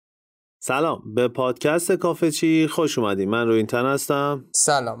سلام، به پادکست کافه چی خوش اومدید. من روینتن هستم.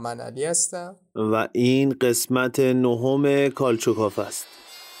 سلام، من علی هستم و این قسمت 9 کالچو کافه است.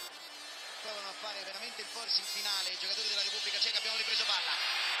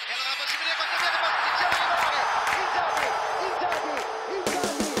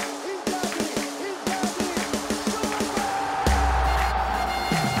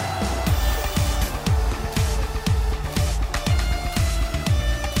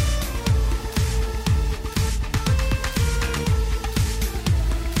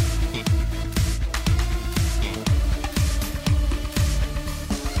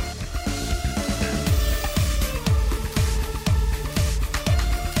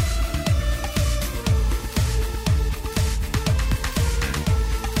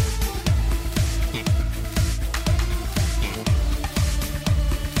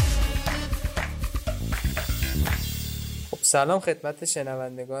 سلام خدمت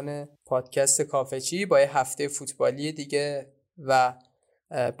شنوندگان پادکست کافه چی. با یه هفته فوتبالی دیگه و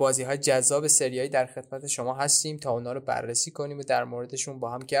بازی‌های جذاب سریایی در خدمت شما هستیم تا اونا رو بررسی کنیم و در موردشون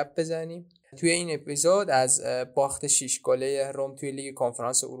با هم گپ بزنیم. توی این اپیزود از باخت 6 گله روم توی لیگ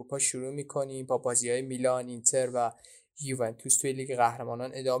کنفرانس اروپا شروع می‌کنیم، با بازی‌های میلان، اینتر و یوونتوس توی لیگ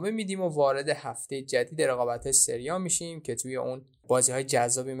قهرمانان ادامه میدیم و وارد هفته جدید رقابت‌های سری آ میشیم که توی اون بازی‌های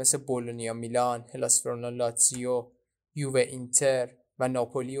جذابی مثل بولونیا میلان، هلاس ورونا لاتزیو، یووه اینتر و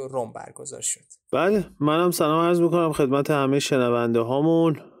ناپولی و روم برگزار شد. بله، منم سلام عرض میکنم خدمت همه شنونده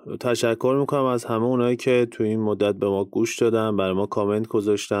هامون. تشکر میکنم از همه اونایی که تو این مدت به ما گوش دادن، برای ما کامنت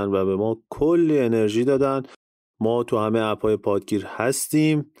گذاشتن و به ما کلی انرژی دادن. ما تو همه اپهای پادگیر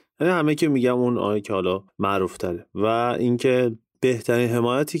هستیم، یعنی همه که میگم اون آیه که حالا معروف تره. و اینکه بهترین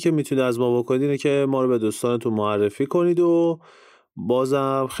حمایتی که میتونید از ما بکنید اینه که ما رو به دوستانتون معرفی کنید و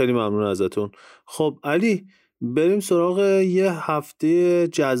بازم خیلی ممنون ازتون. خب علی، بریم سراغ یه هفته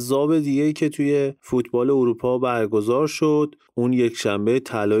جذاب دیگه که توی فوتبال اروپا برگزار شد. اون یک شنبه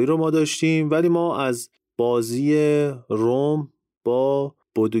طلایی رو ما داشتیم، ولی ما از بازی روم با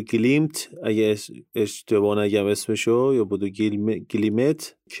بودوگلیمت، اگه اشتباه نگم اسمشو، یا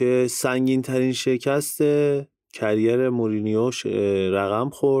بودوگلیمت، که سنگین ترین شکست کریر مورینیو رقم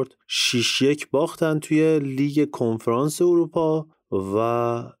خورد. 6-1 باختن توی لیگ کنفرانس اروپا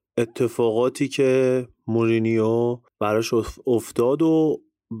و اتفاقاتی که مورینیو براش افتاد و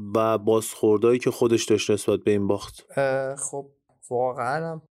بازخوردایی که خودش داشت نسبت به این باخت. خب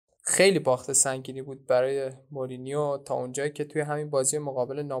واقعا خیلی باخت سنگینی بود برای مورینیو، تا اونجایی که توی همین بازی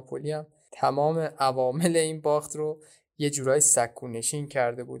مقابل ناپولی هم تمام عوامل این باخت رو یه جورایی سکونشین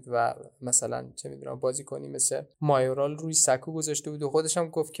کرده بود و مثلا چه میدونم بازیکنی مثل مایورال روی سکو گذاشته بود و خودش هم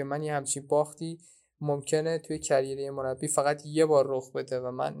گفت که من یه همچین باختی ممکنه توی کریره مربی فقط یه بار رخ بده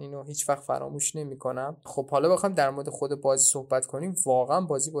و من اینو هیچ وقت فراموش نمی‌کنم. خب حالا بخوام در مورد خود بازی صحبت کنیم، واقعا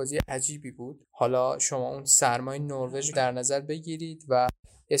بازی عجیبی بود. حالا شما اون سرمای نروژ در نظر بگیرید و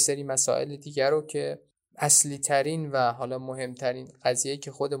یه سری مسائل دیگر رو که اصلی ترین و حالا مهمترین قضیه‌ای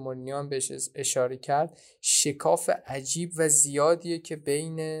که خود مورینیو هم بهش اشاره کرد، شکاف عجیب و زیادیه که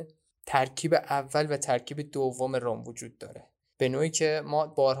بین ترکیب اول و ترکیب دوم روم وجود داره. به نوعی که ما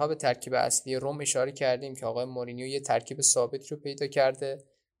بارها به ترکیب اصلی روم اشاره کردیم که آقای مورینیو یه ترکیب ثابت رو پیدا کرده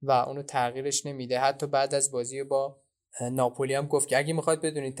و اونو تغییرش نمیده. حتی بعد از بازی با ناپولی هم گفت که اگه میخواد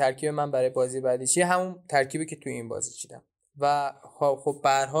بدونید ترکیب من برای بازی بعدی چیه، همون ترکیبی که توی این بازی چیدم. و خب به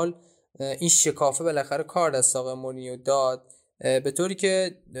هر حال این شکافه بالاخره کار دست آقای مورینیو داد، به طوری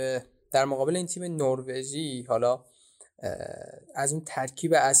که در مقابل این تیم نروژی، حالا از اون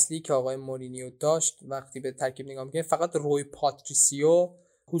ترکیب اصلی که آقای مورینیو داشت وقتی به ترکیب نگاه می‌کنیم، فقط روی پاتریسیو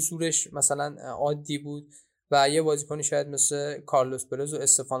حضورش مثلا عادی بود و یه بازیکنی شاید مثل کارلوس پرز و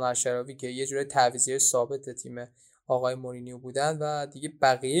استفان الشراوی که یه جورای تعویضی ثابت تیم آقای مورینیو بودن و دیگه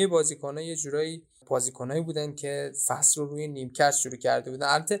بقیه بازیکن‌ها یه جورایی بازیکنایی بودن که فصل رو روی نیمکت شروع کرده بودن.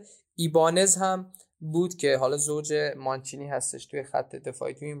 البته ایبانز هم بود که حالا زوج مانچینی هستش توی خط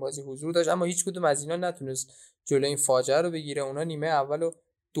دفاعی توی این بازی حضور داشت، اما هیچ کدوم از اینا نتونست جلوی این فاجعه رو بگیره. اونا نیمه اولو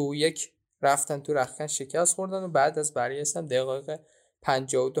 2-1 رفتن تو رختکن شکست خوردن و بعد از برگشتن دقایق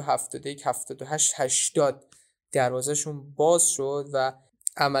 52 71 78 80 دروازه‌شون باز شد و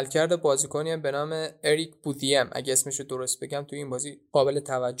عملکرد بازیکنی هم به نام اریک بودیم، اگه اسمش رو درست بگم، توی این بازی قابل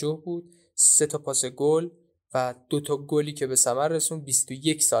توجه بود. 3 تا پاس گل و 2 تا گلی که به ثمر رسوند.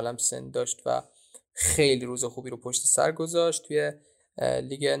 21 سالم سن داشت و خیلی روز خوبی رو پشت سر گذاشت توی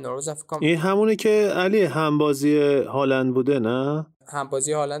لیگ نروژ. این همونه که علی همبازی هالند بوده، نه؟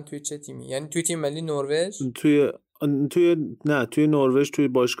 همبازی هالند توی چه تیمی؟ یعنی توی تیم ملی نروژ؟ توی نروژ، توی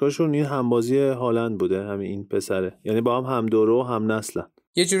باشگاهشون این همبازی هالند بوده، همین این پسره، یعنی با هم دوره و هم نسلن.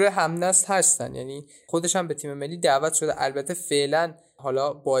 یه جوره هم نسل هستن، یعنی خودش هم به تیم ملی دعوت شده. البته فعلا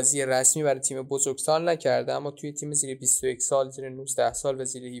حالا بازی رسمی برای تیم بزرگسال نکرده، اما توی تیم زیر 21 سال، زیر 19 سال و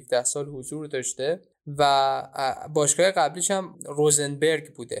زیر 17 سال حضور داشته و باشگاه قبلیش هم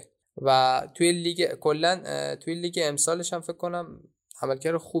روزنبرگ بوده و توی لیگ کلا توی لیگ امسالش هم فکر کنم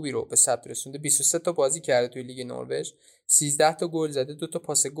عملکرد خوبی رو به ثبت رسونده. 23 تا بازی کرده توی لیگ نروژ، 13 تا گل زده، 2 تا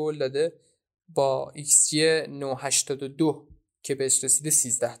پاس گل داده با ایکس جی 9.82 که بهش رسیده،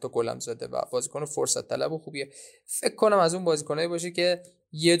 13 تا گل هم زده و بازیکن فرصت طلب و خوبیه. فکر کنم از اون بازیکنایی باشه که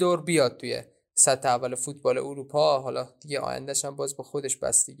یه دور بیاد توی سطح اول فوتبال اروپا. حالا دیگه آیندهش هم باز به خودش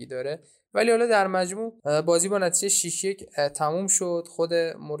بستگی داره، ولی حالا در مجموع بازی با نتیجه 6-1 تموم شد. خود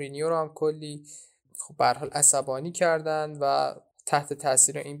مورینیو رو هم کلی خب به هر حال عصبانی کردن و تحت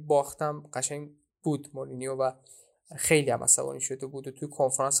تاثیر این باختم قشنگ بود مورینیو و خیلی هم عصبانی شده بود و توی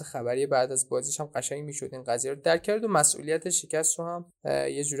کنفرانس خبری بعد از بازیش هم قشنگ میشد این قضیه رو درک کرد و مسئولیت شکست رو هم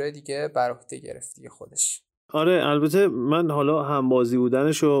یه جورای دیگه بر عهده گرفت دیگه خودش. آره البته من حالا هم بازی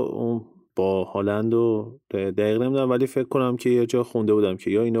بودنشو با هالند و دقیق نمیدونم، ولی فکر کنم که یه جا خونده بودم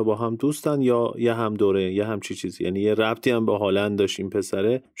که یا اینا با هم دوستن یا یه هم دوره یا هم چیزی، یعنی یه ربطی هم با هالند داشت این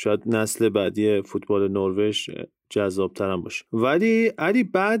پسره. شاید نسل بعدی فوتبال نروژ جذاب‌تر هم باشه. ولی علی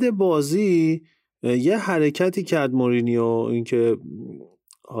بعد بازی یه حرکتی کرد مورینیو، اینکه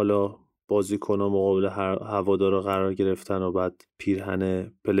حالا بازیکن‌ها مقابل هوادارا قرار گرفتن و بعد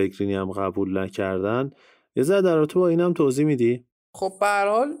پیرهن پلگرینی هم قبول نکردن. یه ذره در رابطه با اینم توضیح میدی؟ خب به هر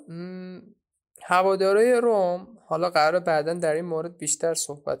حال هوادارهای روم، حالا قراره بعداً در این مورد بیشتر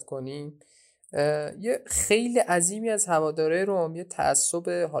صحبت کنیم، یه خیلی عظیمی از هوادارهای روم یه تعصب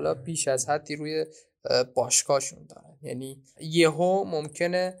حالا بیش از حدی روی باشگاهشون دارن. یعنی یهو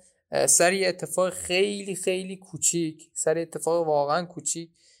ممکنه سر یه اتفاق خیلی خیلی کوچیک، سر اتفاق واقعا کوچیک،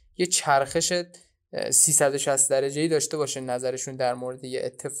 یه چرخش 360 درجه‌ای داشته باشه نظرشون در مورد یه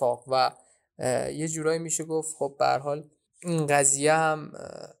اتفاق و یه جورایی میشه گفت خب به هر حال این قضیه هم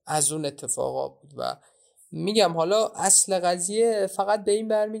از اون اتفاقا بود و میگم حالا اصل قضیه فقط به این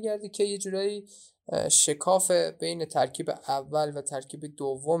برمیگرده که یه جورایی شکاف بین ترکیب اول و ترکیب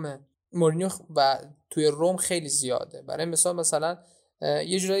دوم مورینیو و توی روم خیلی زیاده. برای مثلا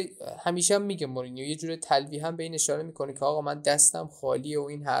یه جورایی همیشه هم میگه مورینیو یه جورایی تلویحا هم به این اشاره میکنه که آقا من دستم خالیه و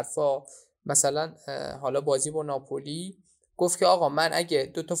این حرفا. مثلا حالا بازی با ناپولی گفت که آقا من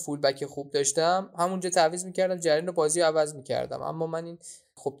اگه 2 تا فول بک خوب داشتم همونجا تعویض میکردم، جریان بازی رو عوض میکردم، اما من این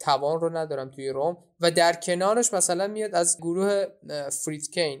خب توان رو ندارم توی روم. و در کنارش مثلا میاد از گروه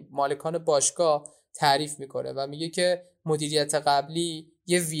فریدکین مالکان باشگاه تعریف میکنه و میگه که مدیریت قبلی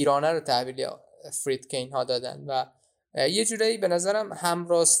یه ویرانه رو تحویل فریدکین ها دادن و یه جورایی به نظرم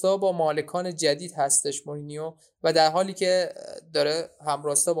همراستا با مالکان جدید هستش مورینیو و در حالی که داره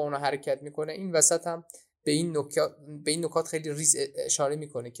همراستا با اونا حرکت میکنه این وسط هم به این نکات خیلی ریز اشاره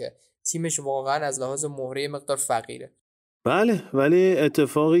میکنه که تیمش واقعا از لحاظ مهره مقدار فقیره. بله، ولی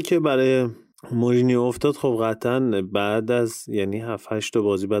اتفاقی که برای مورینیو افتاد خب قطعا بعد از یعنی 7-8 تا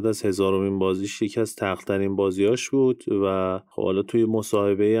بازی بعد از 1000مین بازیش یکی از تلخ‌ترین بازیاش بود و خب حالا توی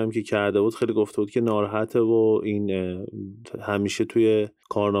مصاحبه‌ای هم که کرده بود خیلی گفته بود که ناراحته و این همیشه توی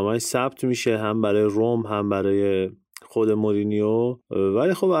کارنامه‌اش ثبت میشه، هم برای روم هم برای خود مورینیو.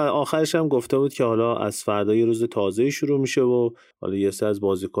 ولی خب آخرش هم گفته بود که حالا از فردا یه روز تازه‌ای شروع میشه و حالا یه سری از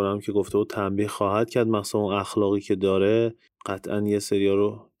بازیکنام که گفته بود تنبیه خواهد کرد، مثلا اون اخلاقی که داره قطعا یه سریا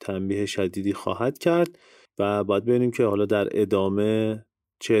رو تنبیه شدیدی خواهد کرد و باید ببینیم که حالا در ادامه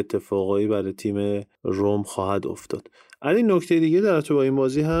چه اتفاقایی برای تیم روم خواهد افتاد. علی نکته دیگه در تو با این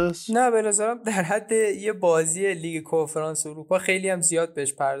بازی هست؟ نه به نظرم در حد یه بازی لیگ کنفرانس اروپا خیلی هم زیاد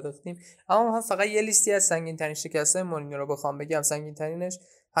بهش پرداختیم، اما من فقط یه لیستی از سنگین ترین شکست‌های مورینیو رو بخوام بگم، سنگین ترینش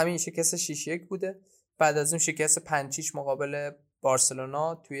همین شکست 6-1 بوده. بعد از اون شکست 5-6 مقابل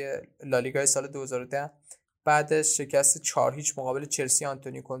بارسلونا توی لالیگای سال 2010، بعدش شکست 4-0 مقابل چلسی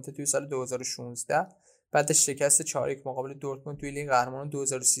آنتونیو کونته توی سال 2016، بعدش شکست 4-1 مقابل دورتموند توی لیگ قهرمانان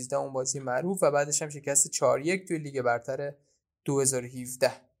 2013 اون بازی معروف و بعدش هم شکست 4-1 توی لیگ برتر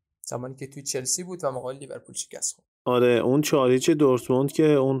 2017 زمانی که توی چلسی بود و مقابل لیورپول شکست خورد. آره اون 4-0 دورتموند که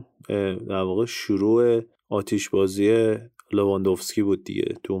اون در واقع شروع آتش بازی لواندوفسکی بود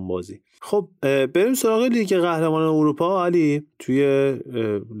دیگه تو اون بازی. خب بریم سراغ لیگ قهرمانان اروپا. علی توی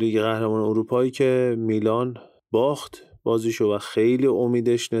لیگ قهرمانان اروپایی که میلان باخت بازیشو و خیلی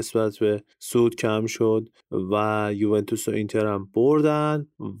امیدش نسبت به صعود کم شد و یوونتوس و اینتر هم بردن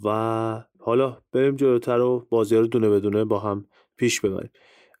و حالا بریم جلوتر و بازی‌ها رو دونه بدونه با هم پیش ببریم.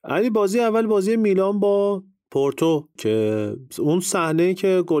 علی بازی اول بازی میلان با پورتو که اون صحنه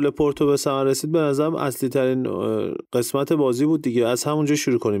که گل پورتو به ثمر رسید به نظرم اصلی ترین قسمت بازی بود دیگه، از همونجا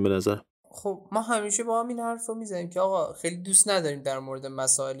شروع کنیم به نظر. خب ما همیشه با هم این حرف رو میزنیم که آقا خیلی دوست نداریم در مورد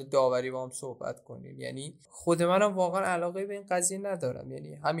مسائل داوری با هم صحبت کنیم. یعنی خود منم واقعا علاقه به این قضیه ندارم.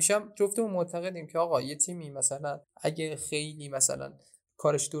 یعنی همیشه هم جفتمون معتقدیم که آقا یه تیمی مثلا اگه خیلی مثلا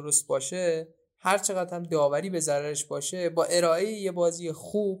کارش درست باشه، هر چقدر هم داوری به ضررش باشه، با ارائه یه بازی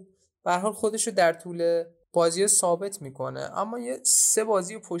خوب به هر حال خودش رو در طول بازی ثابت میکنه. اما یه 3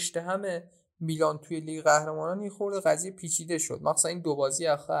 بازی پشت همه میلان توی لیگ قهرمانان یه خورده قضیه پیچیده شد، مثلا این 2 بازی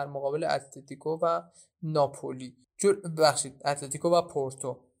آخر مقابل اتلتیکو و ناپولی، اتلتیکو و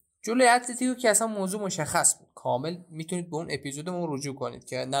پورتو. جلوی اتلتیکو که اصلا موضوع مشخص بود، کامل میتونید به اون اپیزودمون رجوع کنید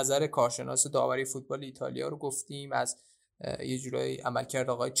که نظر کارشناس داوری فوتبال ایتالیا رو گفتیم، از یه جورایی عملکرد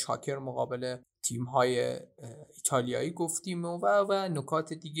آقای چاکر مقابل تیم‌های ایتالیایی گفتیم و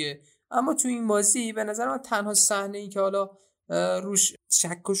نکات دیگه. اما تو این بازی به نظر من تنها صحنه‌ای که حالا روش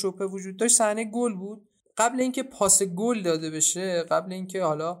شک و شبهه وجود داشت صحنه گل بود. قبل اینکه پاس گل داده بشه، قبل اینکه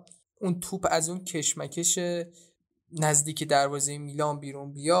حالا اون توپ از اون کشمکش نزدیک دروازه میلان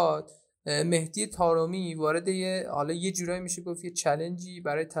بیرون بیاد، مهدی طارمی وارد یه جورایی میشه گفت یه چالنجی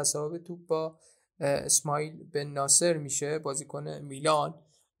برای تصاحب توپ با اسماعیل بن ناصر میشه، بازیکن میلان،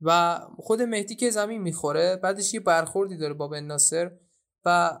 و خود مهدی که زمین میخوره، بعدش یه برخوردی داره با بن ناصر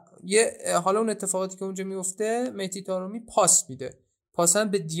و حالا اون اتفاقاتی که اونجا میفته، مهدی طارمی پاس میده، پاس هم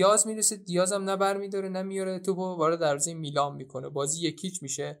به دیاز میرسه، دیاز هم نه برمیداره نه میاره، توپو وارد دروازه میلان میکنه، بازی 1-0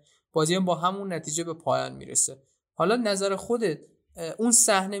 میشه، بازی هم با همون نتیجه به پایان میرسه. حالا نظر خودت اون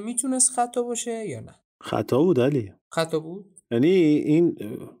صحنه میتونست خطا باشه یا نه؟ خطا بود علی. خطا بود؟ یعنی این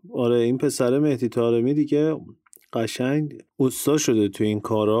آره این پسر مهدی طارمی دیگه قشنگ اوستا شده تو این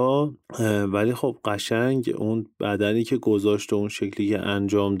کارا، ولی خب قشنگ اون بدنی که گذاشت و اون شکلی که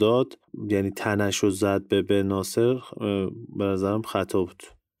انجام داد، یعنی تنشو زد به ناصر، به نظرم خطا بود.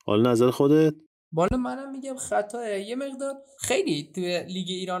 حالا نظر خودت؟ بالا منم میگم خطاه. یه مقدار خیلی توی لیگ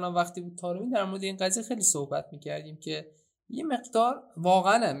ایران هم وقتی بود طارمی در مورد این قضیه خیلی صحبت میکردیم که یه مقدار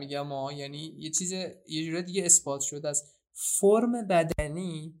واقعا هم میگم یعنی یه جوری دیگه اثبات شده از فرم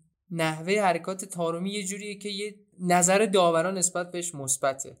بدنی، نحوه حرکات طارمی یه جوریه که یه نظر داوران نسبت بهش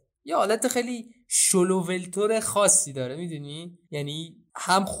مثبته، یه حالت خیلی شلوولتور خاصی داره، میدونی؟ یعنی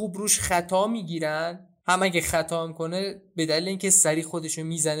هم خوب روش خطا میگیرن، هم اگه خطا هم کنه به دلیل اینکه سری خودشو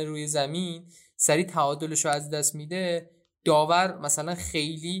میزنه روی زمین، سری تعادلشو از دست میده، داور مثلا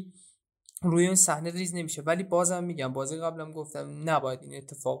خیلی روی اون صحنه ریز نمیشه. ولی بازم میگم، بازی قبلم گفتم نباید این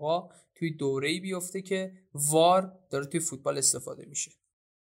اتفاقا توی دوره‌ای بیفته که وار داره توی فوتبال استفاده میشه.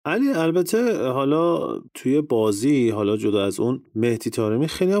 علی البته حالا توی بازی، حالا جدا از اون، مهدی طارمی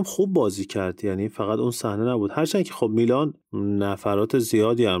خیلی هم خوب بازی کرد، یعنی فقط اون صحنه نبود، هرچند که خب میلان نفرات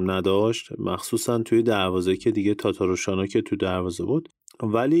زیادی هم نداشت، مخصوصا توی دروازه که دیگه تاتاروشانا که تو دروازه بود،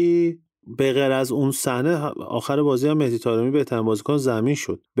 ولی به غیر از اون صحنه آخر بازی هم مهدی طارمی بهترین بازیکن زمین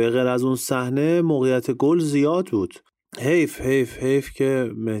شد. به غیر از اون صحنه موقعیت گل زیاد بود. حیف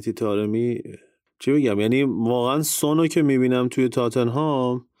که مهدی طارمی، چی بگم، یعنی واقعا سونو که میبینم توی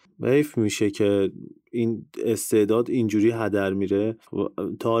تاتنهام حیف میشه که این استعداد اینجوری هدر میره.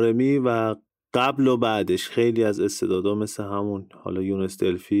 طارمی و قبل و بعدش خیلی از استعدادا مثل همون حالا یونس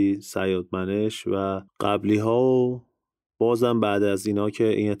دلفی، سیاد منش و قبلی ها، و بازم بعد از اینا که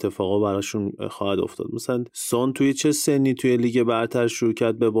این اتفاقا براشون خواهد افتاد. مثلا سون توی چه سنی توی لیگ برتر شروع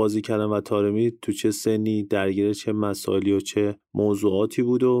کرد به بازی کردن و طارمی تو چه سنی درگیر چه مسائلی و چه موضوعاتی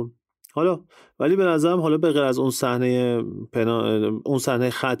بود. و حالا ولی به نظرم حالا به غیر از اون صحنه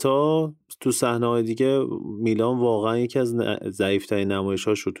خطا، تو صحنه‌های دیگه میلان واقعا یکی از ضعیف‌ترین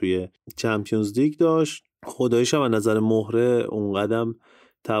نمایش‌هاش رو توی چمپیونز لیگ داشت. خداییش هم از نظر مهره اون قدم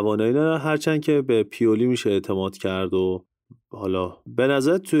توانایی نداره، هرچند که به پیولی میشه اعتماد کرد. و حالا به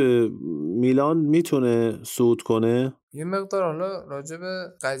نظر تو میلان میتونه صعود کنه؟ یه مقدار حالا راجع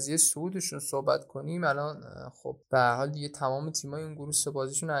به قضیه صعودشون صحبت کنیم. الان خب به هر حال دیگه تمام تیمای اون گروه سه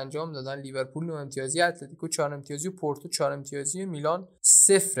بازیشون انجام دادن. لیورپول 9 امتیازی، اتلتیکو 4 امتیازی و پورتو 4 امتیازی، میلان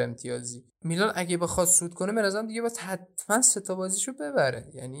 0 امتیازی. میلان اگه بخواد صعود کنه به نظرم دیگه باید حتما 3 تا بازیشو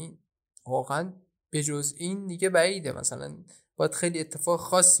ببره، یعنی واقعا به جز این دیگه بعیده. مثلا باید خیلی اتفاق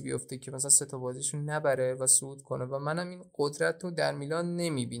خاصی بیفته که مثلا 3 تا بازیشون نبره و صعود کنه و منم این قدرت رو در میلان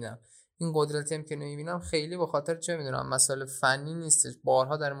نمیبینم. این قدرتی هم که نمیبینم خیلی به خاطر چه میدونم مسئله فنی نیستش.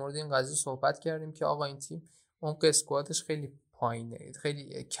 بارها در مورد این قضیه صحبت کردیم که آقا این تیم اون اسکوادش خیلی پایینه،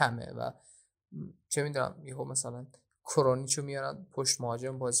 خیلی کمه و چه میدونم یهو مثلا کرونیچو میارن پشت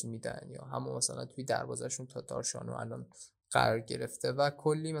مهاجم بازی میدن، یا همون مثلا توی دروازه‌شون تاتارشانو الان قرار گرفته و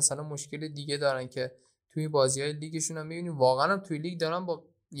کلی مثلا مشکل دیگه دارن که توی بازی‌های لیگشون هم میبینیم واقعا هم توی لیگ دارن با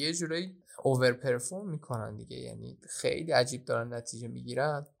یه جورایی اوور پرفورم میکنن دیگه، یعنی خیلی عجیب دارن نتیجه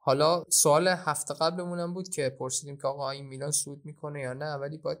میگیرن. حالا سوال هفته قبلمون هم بود که پرسیدیم که آقا این میلان صعود میکنه یا نه،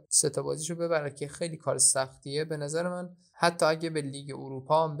 ولی باید 3 تا بازیشو ببره که خیلی کار سختیه. به نظر من حتی اگه به لیگ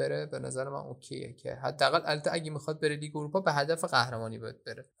اروپا هم بره به نظر من اوکیه، که حداقل البته اگه میخواد بره لیگ اروپا به هدف قهرمانی باید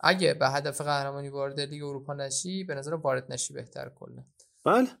بره. اگه به هدف قهرمانی وارد لیگ اروپا نشی به نظر وارد نشی بهتر کلا.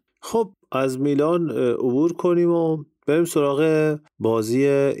 بله خب از میلان عبور کنیم و بریم سراغ بازی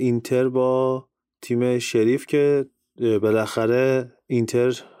اینتر با تیم شریف که بالاخره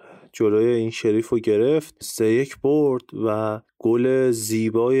اینتر جلوی این شریف رو گرفت، 3-1 برد و گل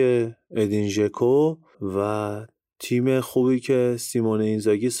زیبای ادین ژکو و تیم خوبی که سیمون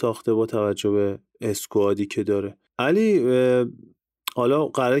اینزاگی ساخته با توجه به اسکوادی که داره. علی حالا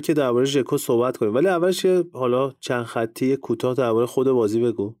قراره که درباره ژکو صحبت کنیم، ولی اولش حالا چند خطی کوتاه درباره خود بازی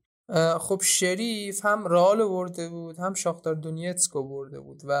بگو. خب شریف هم رئال برده بود هم شاختار دونیتسک برده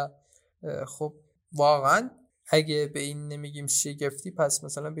بود و خب واقعا اگه به این نمیگیم شگفتی پس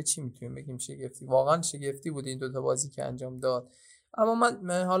مثلا به چی میتونیم بگیم شگفتی؟ واقعا شگفتی بود این دوتا بازی که انجام داد. اما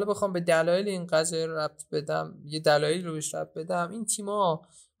من حالا بخوام به دلایل این قضیه ربط بدم، یه دلایلی رو بهش ربط بدم، این تیم‌ها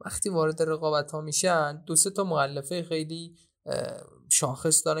وقتی وارد رقابت‌ها میشن 2-3 تا مؤلفه خیلی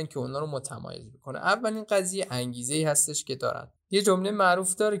شاخص دارن که اونا رو متمایز میکنه. اولین قضیه انگیزه‌ای هستش که دارن. یه جمله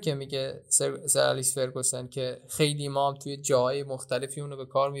معروف داره که میگه سر الیکس فرگوسن که خیلی ما هم توی جاهای مختلفی اونو به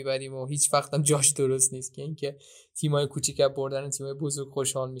کار میبریم و هیچ وقت هم جاش درست نیست، که اینکه تیمای کوچیک از بردن تیمای بزرگ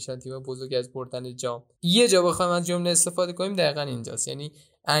خوشحال میشن، تیمای بزرگ از بردن جام. یه جا بخوایم از جمله استفاده کنیم دقیقاً اینجاست. یعنی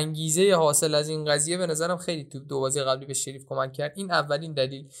انگیزه حاصل از این قضیه به نظرم خیلی تو 2 بازی قبلی به شریف کمک کرد. این اولین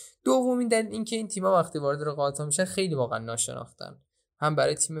دلیل. دومین دلیل این که این تیم‌ها وقتی وارد رقابت‌ها میشن خیلی واقعا ناشناختن، هم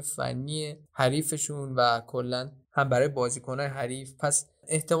برای تیم فنی حریفشون و کلا هم برای بازیکن‌های حریف. پس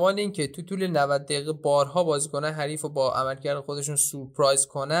احتمال این که تو طول 90 دقیقه بارها بازیکن‌های حریف رو با عملکرد خودشون سورپرایز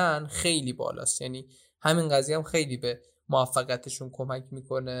کنن خیلی بالاست. یعنی همین قضیه هم خیلی به موفقیتشون کمک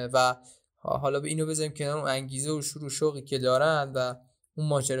میکنه و حالا به اینو بذاریم کنار اون انگیزه و شروع شوقی که دارن و اون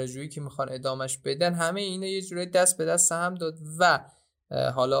ماجراجویی که میخوان ادامش بدن، همه اینا یه جوری دست به دست هم داد و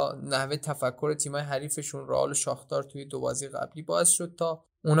حالا نحوه تفکر تیمای حریفشون رئال و شاختار توی 2 بازی قبلی باعث شد تا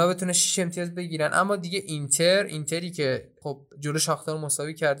اونا بتونه 6 امتیاز بگیرن. اما دیگه اینتری که خب جلو شاختار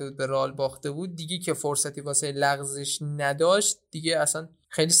مساوی کرده بود، به رئال باخته بود، دیگه که فرصتی واسه لغزش نداشت دیگه، اصلا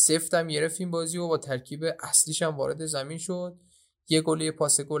خیلی سفت هم گرفت این بازی و با ترکیب اصلیش هم وارد زمین شد. یه گل، یه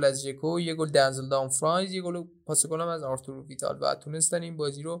پاس گل از ژکو، یه گل دنزل دامفرایز، یه گل پاس گل هم از آرتور ویتال و تونستن این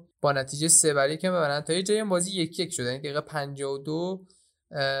بازی رو با نتیجه 3-1 ببرن. تا یه جایی بازی 1-1 شد. یعنی دقیقه 52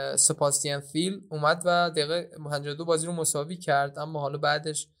 سپاستین فیل اومد و دقیقه 52 بازی رو مساوی کرد. اما حالا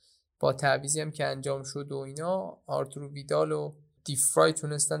بعدش با تعویضی هم که انجام شد و اینا، آرتور ویدال و دیفرای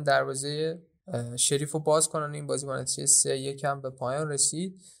تونستن دروازه شریف رو باز کنن. این بازی با نتیجه 3-1 هم به پایان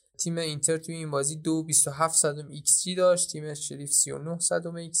رسید. تیم اینتر توی این بازی 2.27 صدم XG داشت، تیم شریف 39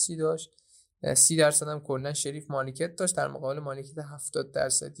 صدم XG داشت. 30% هم کلا شریف مالکیت داشت در مقابل مالکیت 70%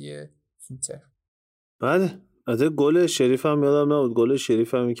 اینتر. بله البته گل شریف هم یادم نبود. گل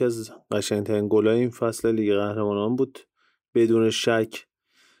شریف هم یکی از قشنگترین گلای این فصل لیگ قهرمانان بود بدون شک،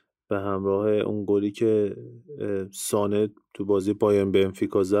 به همراه اون گلی که سانه تو بازی بایرن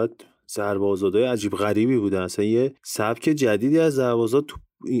بنفیکا زد. ضربه آزادهای عجیب غریبی بودن، اصلا یه سبک جدیدی از ضربه آزاد تو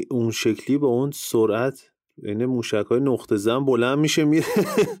اون شکلی با اون سرعت، یعنی موشک‌های نقطه زن بلند میشه میره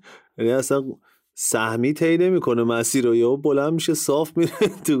یعنی اصلا سهمی طی نمیکنه مسیر رو، یا بلند میشه صاف میره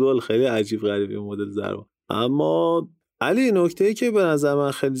تو گل. خیلی عجیب غریبی مدل ضربه. اما علی نکته‌ای که به نظر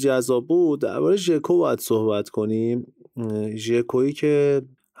من خیلی جذاب بود درباره ژکو باید صحبت کنیم. ژکویی که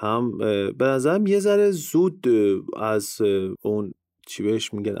هم به نظرم یه ذره زود از اون چی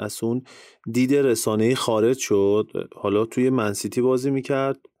بهش میگن، از اون دید رسانه‌ای خارج شد. حالا توی منسیتی بازی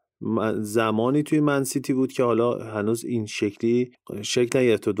میکرد، زمانی توی منسیتی بود که حالا هنوز این شکلی شکل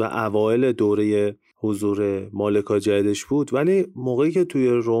نگرفته و اوایل دوره حضور مالکا جدیدش بود، ولی موقعی که توی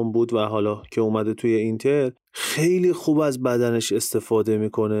روم بود و حالا که اومده توی اینتر خیلی خوب از بدنش استفاده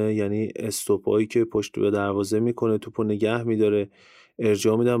میکنه. یعنی استوپایی که پشت به دروازه میکنه توپو نگه میداره.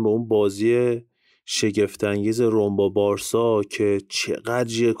 ارجاع میدم به اون بازی شگفت‌انگیز روم با بارسا که چقدر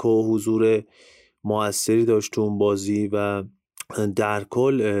ژکو حضور موثری داشت تو اون بازی و در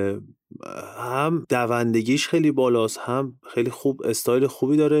کل هم دوندگیش خیلی بالاست، هم خیلی خوب استایل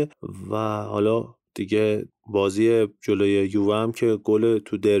خوبی داره و حالا دیگه بازی جلوی یووه هم که گل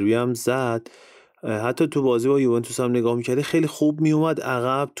تو دربی هم زد، حتی تو بازی با یوونتوس هم نگاه میکردی خیلی خوب میومد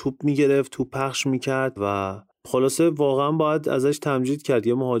عقب، توپ میگرفت، توپ پخش میکرد و خلاصه واقعا باید ازش تمجید کرد.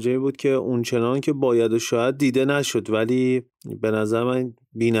 یه مهاجمی بود که اونچنان که باید و شاید دیده نشد، ولی به نظر من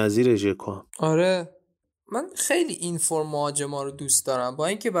بی‌نظیر ژکو. آره من خیلی این فرم مهاجما رو دوست دارم، با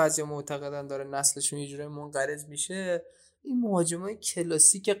اینکه بعضی معتقدن داره نسلشون یه جوری منقرض میشه. این مهاجمای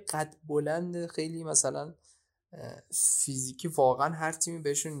کلاسیک قد بلند خیلی مثلا فیزیکی واقعا هر تیمی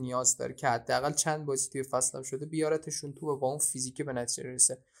بهشون نیاز داره که حداقل چند بازی توی فصل شده بیارتشون تو و با اون فیزیکی به نتیجه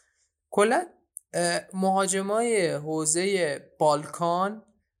برسه. کلا مهاجمای حوزه بالکان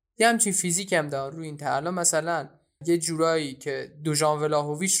یه همچین فیزیک هم دارن روی این تحلا. مثلا یه جورایی که دوژان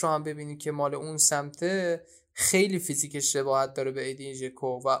ولاهویچ رو هم ببینید که مال اون سمته، خیلی فیزیکش شباهت داره به ایدین ژکو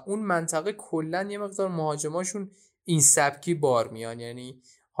و اون منطقه کلا یه مقدار مهاجماشون این سبکی بار میان. یعنی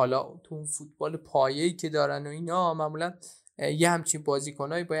حالا تو اون فوتبال پایه‌ای که دارن و اینا معمولا یه همچین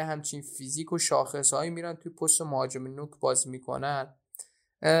بازیکنایی با یه همچین فیزیک و شاخصهایی میرن توی پست مهاجم نوک بازی میکنن.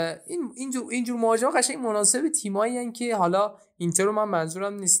 اینجور مهاجما قشنگ مناسب تیمایی هستن که حالا اینتر رو من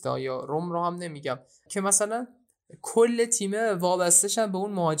منظورم نیست یا روم رو هم نمیگم، که مثلا کل تیمه وابسته‌شن به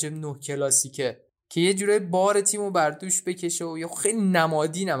اون مهاجم نه کلاسیکه که یه جوری بار تیمو بر دوش بکشه و یا خیلی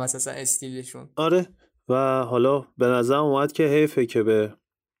نمادینم اساسا استیلشون. آره و حالا به نظرم اومد که حیفه که به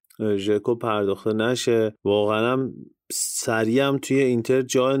ژکو پرداخته نشه. واقعا هم سریع هم توی اینتر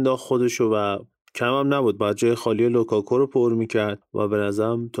جا انداخت خودشو و کم هم نبود، بعد جای خالی لوکاکو رو پر میکرد و به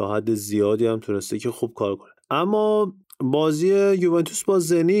نظرم تا حد زیادی هم تونسته که خوب کار کنه. اما بازی یوونتوس با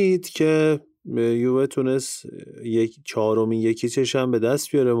زنیت که یووه تونست یکیچش هم به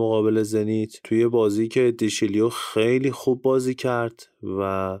دست بیاره مقابل زنیت، توی بازی که دیشیلیو خیلی خوب بازی کرد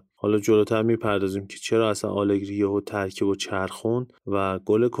و حالا جلوتر میپردازیم که چرا اصلا آلگری یهو ترکیب و چرخون و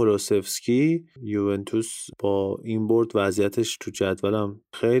گل کولوسفسکی یوونتوس با این برد وضعیتش تو جدولم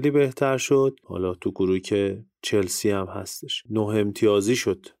خیلی بهتر شد. حالا تو گروهی که چلسی هم هستش 9 امتیازی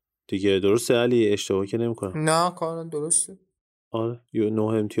شد دیگه، درسته علی؟ اشتباه که نمی‌کنم؟ نه کاملا درسته. آره 9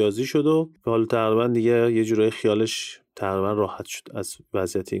 امتیازی شد و حالا تقریبا دیگه یه جورای خیالش تقریبا راحت شد از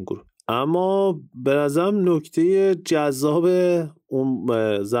وضعیت این گروه. اما به نظرم نکته جذاب اون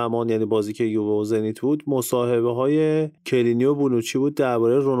زمان، یعنی بازی که یووه و زنیت بود، مصاحبه های کلینی و بونوچی بود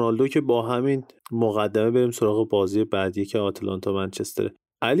درباره رونالدو که با همین مقدمه بریم سراغ بازی بعدی که آتلانتا منچستر.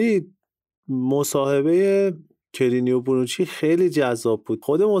 علی مصاحبه کلینی و بونوچی خیلی جذاب بود.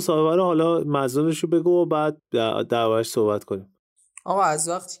 خود مصاحبه رو حالا مضمونش رو بگو و بعد دربارش صحبت کنیم. آقا از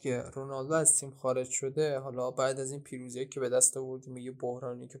وقتی که رونالدو از تیم خارج شده، حالا بعد از این پیروزی که به دست آوردیم، یه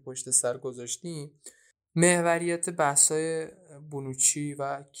بحرانی که پشت سر گذاشتیم، محوریت بحثای بونوچی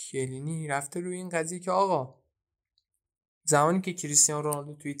و کلینی رفته روی این قضیه که آقا زمانی که کریستیانو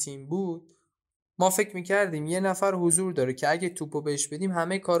رونالدو توی تیم بود ما فکر میکردیم یه نفر حضور داره که اگه توپو بهش بدیم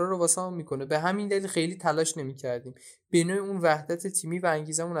همه کارا رو واسمون میکنه، به همین دلیل خیلی تلاش نمیکردیم. به نوعی اون وحدت تیمی و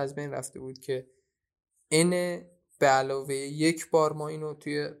انگیزمون از بین رفته بود که این به علاوه یک بار ما اینو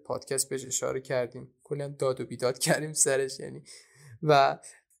توی پادکست بهش اشاره کردیم، کلی هم داد و بیداد کردیم سرش.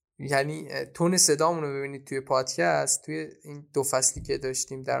 یعنی تون صدامون رو ببینید توی پادکست، توی این 2 فصلی که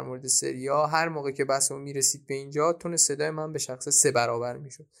داشتیم در مورد سریا، هر موقع که بحثمون میرسید به اینجا تون صدای من به شخص 3 برابر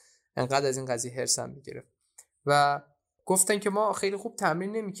میشد، انقدر از این قضیه هرسم میگرفت. و گفتن که ما خیلی خوب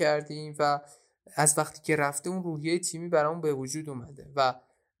تمرین نمیکردیم و از وقتی که رفته اون روحیه تیمی برامون به وجود اومده. و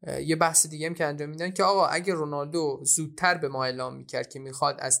یه بحث دیگه هم که انجام میدن که آقا اگه رونالدو زودتر به ما اعلام میکرد که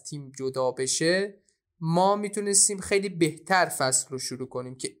میخواد از تیم جدا بشه، ما میتونستیم خیلی بهتر فصل رو شروع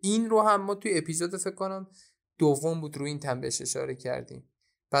کنیم، که این رو هم ما توی اپیزود فکر کنم دوم بود روی این تنبهش اشاره کردیم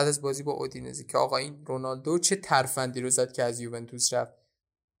بعد از بازی با اودینزی که آقا این رونالدو چه ترفندی رو زد که از یوونتوس رفت،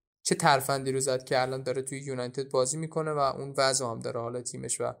 چه ترفندی رو زد که الان داره توی یونایتد بازی میکنه و اون وضع هم داره حالا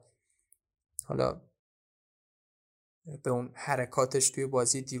تیمش. و حالا به اون حرکاتش توی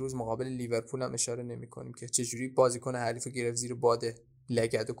بازی دیروز مقابل لیورپول هم اشاره نمی‌کنیم که چجوری بازیکن حریف گرفت زیر باد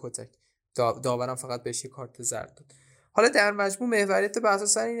لگد و کتک، داورم فقط بهش یه کارت زرد داد. حالا در مجموع محوریت بحث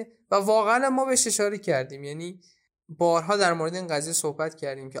سر اینه و واقعا ما بهش اشاره کردیم، یعنی بارها در مورد این قضیه صحبت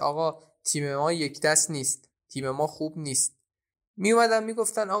کردیم که آقا تیم ما یک دست نیست، تیم ما خوب نیست. میومدن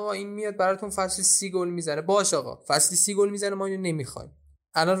میگفتن آقا این میاد براتون فصل 30 گل میزنه، باش آقا فصل 30 گل میزنه ما اینو نمیخوایم.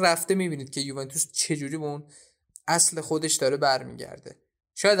 الان رفته میبینید که یوونتوس چجوری به اون اصل خودش داره برمیگرده.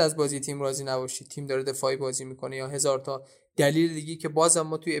 شاید از بازی تیم راضی نباشید، تیم داره دفاعی بازی میکنه یا هزار تا دلیل دیگه که بازم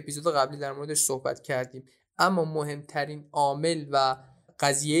ما توی اپیزود قبلی در موردش صحبت کردیم، اما مهمترین عامل و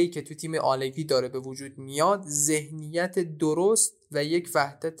قضیه‌ای که تو تیم آلگری داره به وجود میاد ذهنیت درست و یک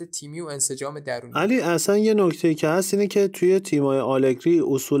وحدت تیمی و انسجام درونی. علی اصلا یه نکته که هست اینه که توی تیم‌های آلگری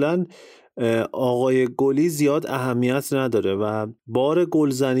اصولاً آقای گلی زیاد اهمیت نداره و بار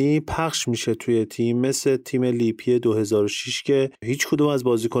گلزنی پخش میشه توی تیم، مثل تیم لیپی 2006 که هیچ کدوم از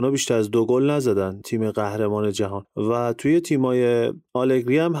بازیکن‌ها بیشتر از 2 گل نزدن، تیم قهرمان جهان. و توی تیمای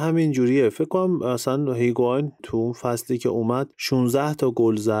آلگری هم همین جوریه. فکر کنم اصلا هیگواین تو اون فصلی که اومد 16 تا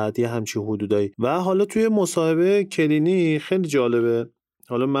گل زد، یه همچین حدودایی. و حالا توی مصاحبه کلینی خیلی جالبه،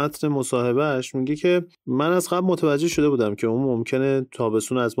 حالا متن مصاحبهش میگه که من از قبل متوجه شده بودم که اون ممکنه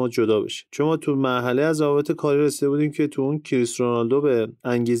تابستون از ما جدا بشه، چون ما تو مرحله از روابط کاری رسیده بودیم که تو اون کریس رونالدو به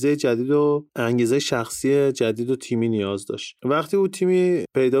انگیزه جدید و انگیزه شخصی جدید و تیمی نیاز داشت. وقتی اون تیمی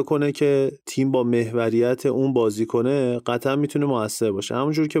پیدا کنه که تیم با محوریت اون بازی کنه، قطعا میتونه موثر باشه،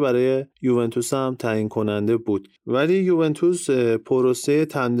 همونجور که برای یوونتوس هم تعیین کننده بود. ولی یوونتوس پروسه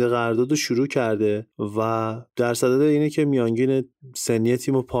تمدید قرارداد شروع کرده و در صدد اینه که میانگین سنی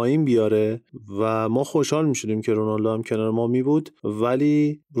تیمو پایین بیاره و ما خوشحال میشدیم که رونالدو هم کنار ما می بود،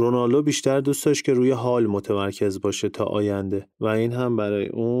 ولی رونالدو بیشتر دوست داشت که روی حال متمرکز باشه تا آینده و این هم برای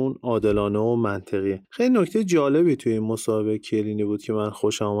اون عادلانه و منطقیه. خیلی نکته جالبی توی این مسابقه کلینی بود که من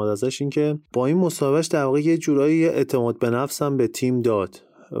خوشم اومد ازش، این که با این مسابقهش در واقع یه جورایی اعتماد به نفس هم به تیم داد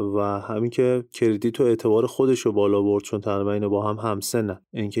و همین که کردیت و اعتبار خودش رو بالا برد، چون تقریبا اینو با هم همسنن.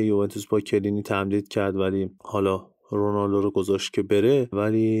 اینکه یوونتوس با کلینی تمدید کرد ولی حالا رونالدو رو گذاشت که بره،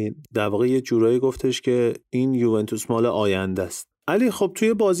 ولی در واقع یه جورایی گفتش که این یوونتوس مال آینده است. علی خب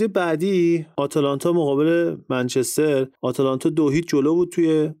توی بازی بعدی آتالانتا مقابل منچستر، آتالانتا 2-0 جلو بود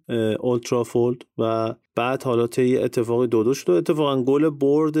توی اولترافورد و بعد حالا طی اتفاقی 2-2 شد و اتفاقا گل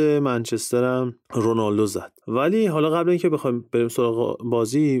برد منچستر هم رونالدو زد. ولی حالا قبل اینکه بخوایم بریم سراغ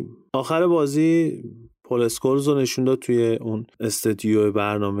بازی، آخر بازی پول اسکولز رو نشون داد توی اون استودیو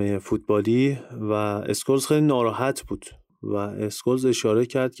برنامه فوتبالی و اسکولز خیلی ناراحت بود و اسکولز اشاره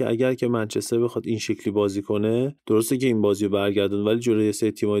کرد که اگر که منچستر بخواد این شکلی بازی کنه، درسته که این بازی رو برگردون ولی جلوی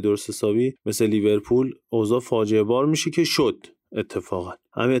سه تیمای درست حسابی مثل لیورپول اوضاع فاجعه بار میشه که شد. اتفاقا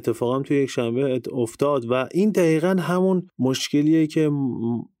همین اتفاق هم توی یک شنبه افتاد و این دقیقاً همون مشکلیه که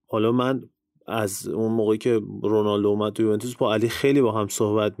حالا من از اون موقعی که رونالدو اومد تو یوونتوس با علی خیلی با هم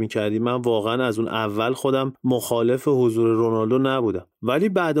صحبت می‌کردیم. من واقعا از اون اول خودم مخالف حضور رونالدو نبودم، ولی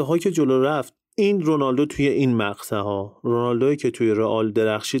بعدها که جلو رفت، این رونالدو توی این مقطع‌ها، رونالدویی که توی رئال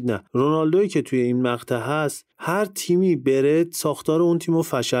درخشید، نه رونالدویی که توی این مقطع هست، هر تیمی بره ساختار اون تیمو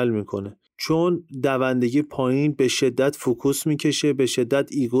فشل میکنه، چون دوندگی پایین به شدت فوکوس میکشه، به شدت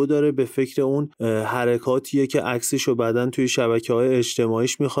ایگو داره، به فکر اون حرکاتیه که عکسشو بعدن توی شبکه‌های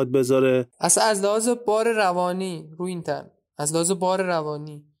اجتماعیش میخواد بذاره. اصلا از لحاظ بار روانی رو این تن، از لحاظ بار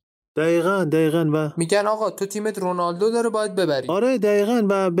روانی دقیقاً و میگن آقا تو تیمت رونالدو داره باید ببری. آره دقیقاً.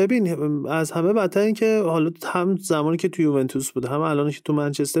 و ببین از همه بدتر این که حالا هم زمانی که تو یوونتوس بود هم الان که تو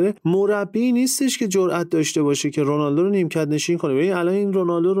منچستر، مربی نیستش که جرأت داشته باشه که رونالدو رو نیمکت نشین کنه. ببین الان این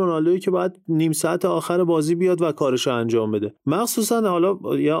رونالدویی که بعد نیم ساعت آخر بازی بیاد و کارشو انجام بده، مخصوصا حالا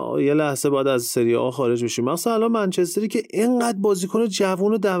یه لحظه بعد از سری آ خارج بشیم، مثلا الان منچستری که اینقدر بازیکن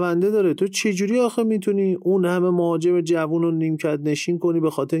جوون و دونده داره، تو چه جوری آخه میتونی اون همه مهاجم جوون رو نیمکت نشین کنی به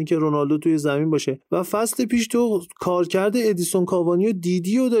خاطر اینکه رونالدو توی زمین باشه؟ و فصل پیش تو کارکرد ادیسون کاوانیو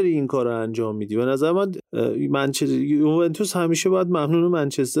دیدی و داری این کار رو انجام میدی. به نظر من یوونتوس همیشه باید ممنون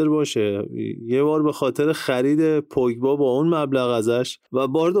منچستر باشه، یه بار به خاطر خرید پوگبا با اون مبلغ ازش و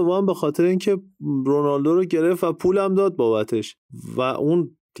بار دوم به خاطر اینکه رونالدو رو گرفت و پولم داد بابتش. و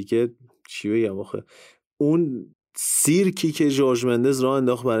اون دیگه چی بگم آخه، اون سیرکی که جورج مندز راه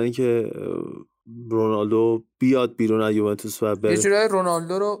انداخت برای اینکه رونالدو بیاد بیرون از یوونتوس و یه جورای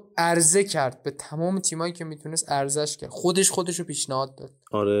رونالدو رو عرضه کرد به تمام تیمایی که میتونست عرضش کرد، خودش رو پیشنهاد داد.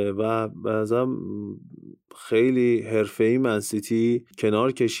 آره و بازم خیلی حرفه‌ای منسیتی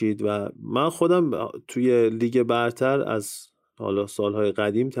کنار کشید و من خودم توی لیگ برتر از حالا سالهای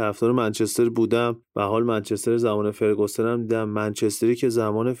قدیم طرفدار منچستر بودم و حال منچستر زمان فرگوسن هم دیدم. منچستری که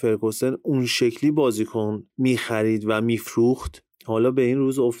زمان فرگوسن اون شکلی بازیکن میخرید و میفروخت، حالا به این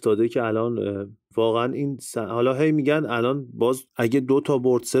روز افتاده که الان واقعا این حالا هی میگن الان باز اگه 2 تا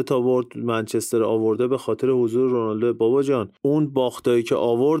برد 3 تا برد منچستر آورده به خاطر حضور رونالدو. بابا جان اون باختایی که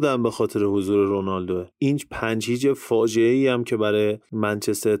آوردن به خاطر حضور رونالدو. این 5-0 فاجعه‌ای هم که برای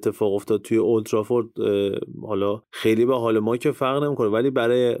منچستر اتفاق افتاد توی اولترافورد، حالا خیلی به حال ما که فرق نمیکنه، ولی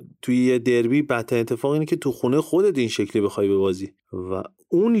برای توی یه دربی بدترین اتفاق اینه که تو خونه خودت این شکلی بخوای ببازی. و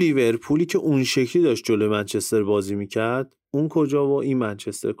اون لیورپولی که اون شکلی داشت جلوی منچستر بازی میکرد، اون کجا و این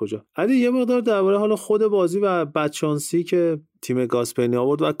منچستر کجا؟ علی یه مقدار درباره حالا خود بازی و بدشانسی که تیم گاسپرینی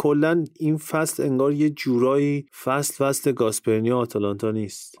آورد و کلا این فصل انگار یه جورایی فصل گاسپرینی و آتالانتا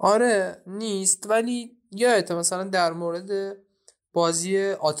نیست. آره نیست، ولی یادت مثلا در مورد بازی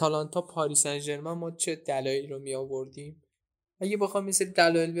آتالانتا پاریس سن ژرمن ما چه دلایلی رو می آوردیم؟ اگه بخوام مثل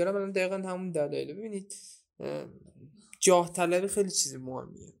دلایل بیارم، الان دقیقاً همون دلایل. ببینید جاه طلبی خیلی چیز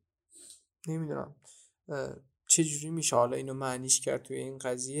مهمیه. نمیدونم چجوری میشه حالا اینو معنیش کرد توی این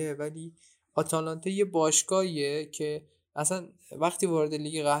قضیه، ولی آتالانتا یه باشگاهیه که اصلا وقتی وارد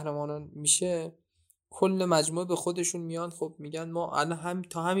لیگ قهرمانان میشه کل مجموعه به خودشون میان، خب میگن ما الان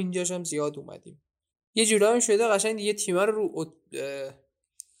تا همینجاش هم زیاد اومدیم. یه جورایی شده قشنگ یه تیم رو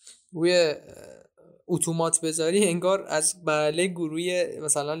روی اتومات بذاری، انگار از مرحله گروهی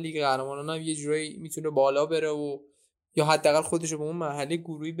مثلا لیگ قهرمانان هم یه جورایی میتونه بالا بره و یا حداقل خودش رو به اون مرحله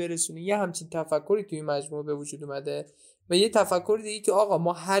گروهی برسونه. یه همچین تفکری توی مجموعه به وجود اومده و یه تفکر دیگه که آقا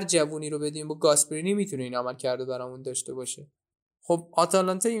ما هر جوونی رو بدیم با گاسپرینی میتونه این عمل کرده برامون داشته باشه. خب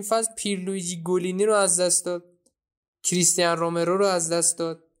آتالانتا این فصل پیرلویجی گولینی رو از دست داد، کریستیان رومرو رو از دست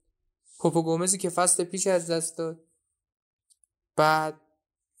داد، پوپو گومزی که فصل پیش از دست داد، بعد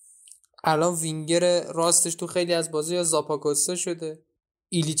الان وینگر راستش تو خیلی از بازی‌ها زاپاکوستا شده،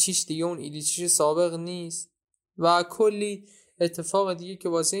 ایلیچیش دیگه اون ایلیچیش سابق نیست و کلی اتفاق دیگه که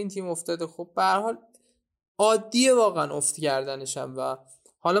واسه این تیم افتاده. خب به هر حال عادیه واقعا افت کردنشم. و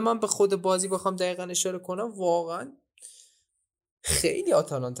حالا من به خود بازی بخوام دقیقاً اشاره کنم، واقعا خیلی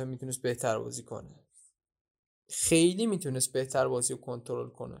آتالانتا میتونست بهتر بازی کنه، خیلی میتونست بهتر بازی رو کنترل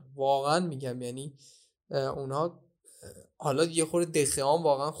کنه، واقعا میگم. یعنی اونها حالا یه خورده دخیام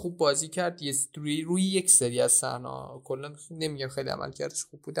واقعا خوب بازی کرد روی یک سری از صحنه‌ها، کلا نمیگم خیلی عملکردش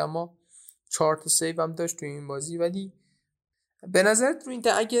خوب بود، اما 4 تا سیو هم داشت تو این بازی. ولی به نظرت رو این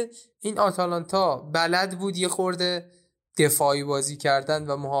اگه این آتالانتا بلد بود یه خورده دفاعی بازی کردن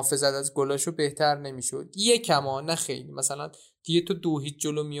و محافظت از گلاشو بهتر نمیشد؟ یکم نه خیلی. مثلا دیگه تو 2-0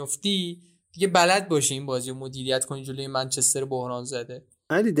 جلو میافتی دیگه بلد باشی این بازی رو مدیریت کنی جلوی منچستر بحران زده.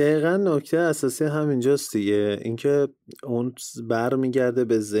 علی دقیقاً نکته اساسی همینجاست دیگه، اینکه اون برمیگرده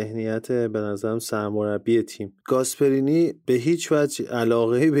به ذهنیت به نظرم سرمربی تیم. گاسپرینی به هیچ وجه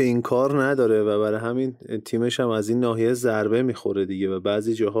علاقه‌ای به این کار نداره و برای همین تیمش هم از این ناحیه ضربه میخوره دیگه و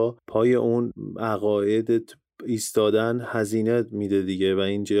بعضی جاها پای اون عقاید ایستادن هزینه میده دیگه و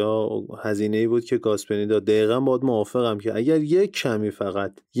اینجا هزینه‌ای بود که گاسپرینی داد. دقیقاً باید موافقم که اگر یک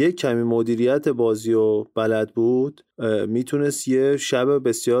کمی مدیریت بازی و بلد بود میتونست یه شب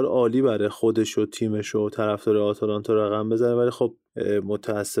بسیار عالی برای خودش و تیمش و طرفدار آتالانتا رقم بزنه، ولی خب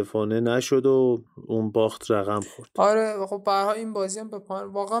متاسفانه نشد و اون باخت رقم خورد. آره خب به هر حال این بازی هم به پایان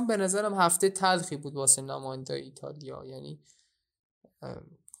واقعا به نظرم هفته تلخی بود واسه نماینده ایتالیا. یعنی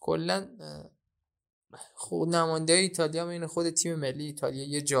کلا خود نماینده ایتالیا این خود تیم ملی ایتالیا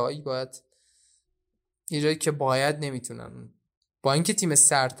یه جایی که باید نمیتونن، با اینکه تیم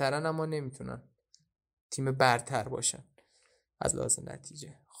سرترن اما نمیتونن تیم برتر باشن از لحاظ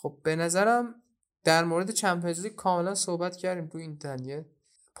نتیجه. خب به نظرم در مورد چمپیونز لیگ کاملا صحبت کردیم. تو این تنیه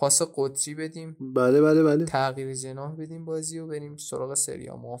پاس قطری بدیم، بله تغییر جناح بدیم بازی و بریم سراغ سری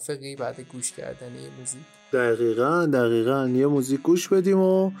آ. موافقی بعد گوش کردن یه موزیک؟ دقیقاً یه موزیک گوش بدیم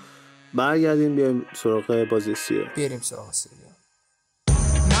و برگردیم بیایم سراغ بازی سری آ. بریم سراغ سری آ.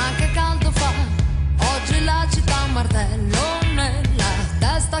 Ma che caldo fa, oggi la città un martello nella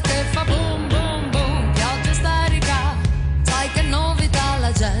testa che fa boom boom boom, pioggia isterica, sai che novità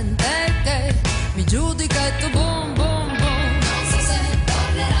la gente che mi giudica e tu boom boom boom. Non so se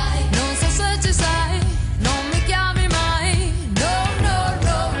tornerai, non so se ci sei, non mi chiami mai, no no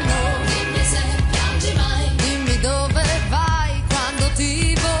no no. Dimmi se piangi mai, dimmi dove vai quando ti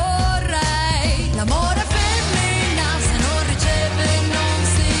vorrei. L'amore femmina se non riceve non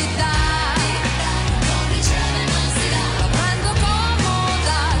si dà, non riceve non si dà. La prendo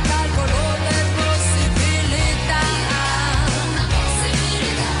comoda, calcolo le possibilità, una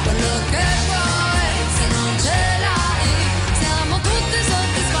possibilità. Quello che vuoi se non ce l'hai, siamo tutti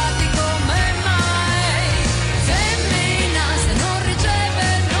soddisfatti come mai. Femmina se non riceve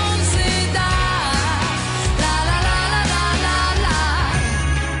non si dà, la la la la la la la,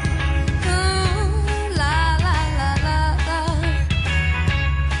 la la la la la.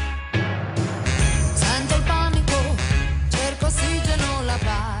 Sento il panico, cerco ossigeno, la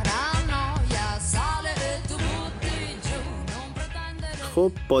paranoia sale e tu butti giù, non pretendere.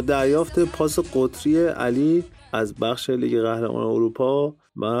 خب با دریافت پاس قطری علی از بخش لیگ قهرمان اروپا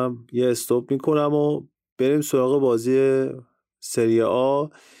من یه استاپ میکنم و بریم سراغ بازی سری آ.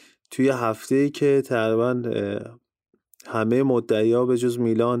 توی هفته‌ای که تقریبا همه مدعی‌ها به جز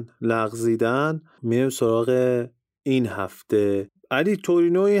میلان لغزیدن، میریم سراغ این هفته. علی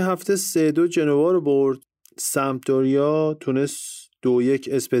تورینو این هفته 3-2 جنوا رو برد. سمپدوریا تونست 2-1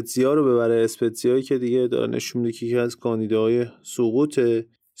 اسپتزیا رو ببره، اسپتزیایی که دیگه داره نشون میده که یکی از کاندیداهای سقوطه.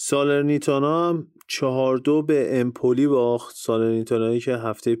 سالرنیتانا هم 4-2 به امپولی باخت. سالرنیتانایی که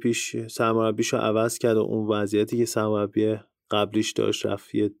هفته پیش سرمربیشو عوض کرد و اون وضعیتی که سرمربی قبلیش داشت،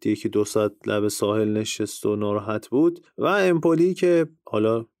 رفت یکی 2 ساعت لب ساحل نشست و ناراحت بود. و امپولی که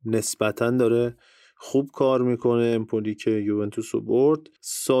حالا نسبتاً داره خوب کار میکنه، امپولی که یوونتوس رو برد.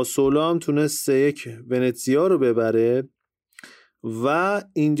 ساسولو هم تونست 3-1 ونتزیا رو ببره. و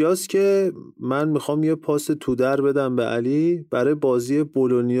اینجاست که من میخوام یه پاس تو در بدم به علی برای بازی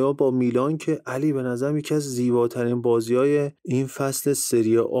بولونیا با میلان که علی به نظرم یکی از زیباترین بازی‌های این فصل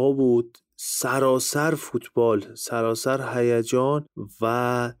سری آ بود. سراسر فوتبال، سراسر هیجان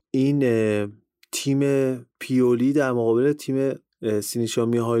و این تیم پیولی در مقابل تیم سینیشا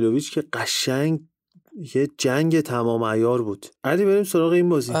میهایلوویچ که قشنگ یه جنگ تمام عیار بود. علی بریم سراغ این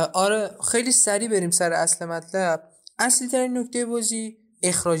بازی. آره خیلی سریع بریم سر اصل مطلب. اصلی ترین نکته بازی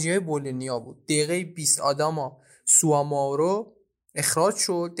اخراجی های بولونیا بود. دقیقه 20 آداما سوامارو اخراج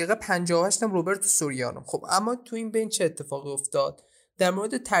شد، دقیقه 58 هم روبرتو سوریانو. خب اما تو این بین چه اتفاقی افتاد؟ در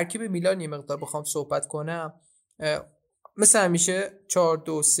مورد ترکیب میلان یه مقدار بخوام صحبت کنم، مثل همیشه 4-2-3-1.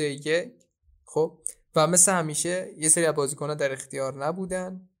 خب و مثل همیشه یه سری از بازیکن‌ها در اختیار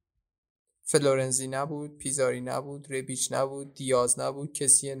نبودن. فلورنزی نبود، پیزاری نبود، ربیچ نبود، دیاز نبود،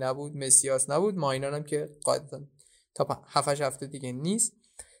 کسیه نبود، مسیاس نبود، ماینان هم که قاعدتاً تا 7-8 هفته دیگه نیست.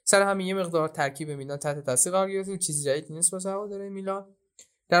 سر همین یه مقدار ترکیب میلان تحت تاثیر قرار گرفت و چیزی جدید نیست واسه هواداره میلان.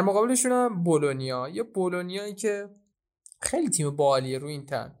 در مقابلشون هم بولونیا، یه بولونیایی که خیلی تیم باحالیه روی این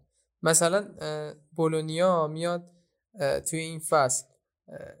تن. مثلا بولونیا میاد توی این فصل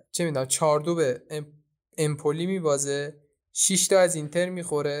چه میدونم 4-2 به امپولی میبازه، 6 تا از اینتر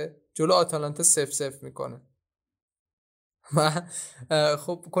میخوره، جلو آتالانتا 0-0 میکنه. و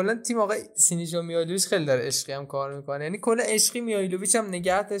خب کلا تیم آقای سینیشا میهایلوویچ خیلی داره عشقی هم کار میکنه، یعنی کلا عشقی میهایلوویچ هم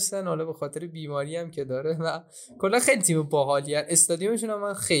نگه داشتن، حالا به خاطر بیماری هم که داره. و کلا خیلی تیم باحالیه. استادیومشون هم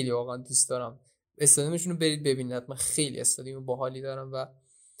من خیلی واقعا دوست دارم، استادیومشون رو برید ببینید، من خیلی استادیوم باحالی دارم و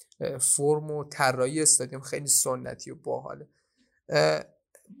فرم و طراحی استادیوم خیلی سنتی و باحاله.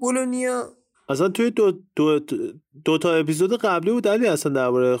 بولونیا اصلا توی دو تا اپیزود قبلی بود علی اصلا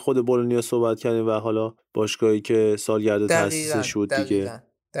درباره خود بولونیا صحبت کردیم و حالا باشگاهی که سالگرد تأسیسش بود دیگه.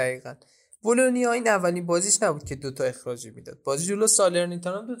 دقیقاً بولونیا این اولین بازیش نبود که 2 تا اخراجی میداد. بازی جلو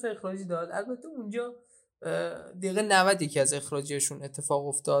سالرنیتانا هم 2 تا اخراجی داد. البته اونجا دقیقه 90 یکی از اخراجیشون اتفاق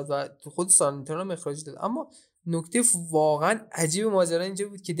افتاد و خود سالرنیتانا هم اخراجی داد. اما نکته واقعا عجیب ماجرا اینجا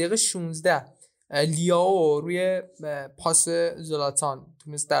بود که دقیقه 16 لیاو روی پاس زلاتان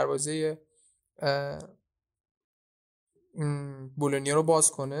تونست دروازه بولونیا رو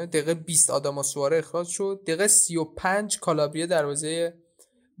باز کنه. دقیقه 20 آداما سواره اخراج شد. دقیقه 35 کالابریا دروازه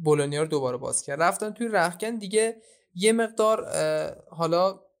بولونیا رو دوباره باز کرد. رفتن توی رختکن دیگه یه مقدار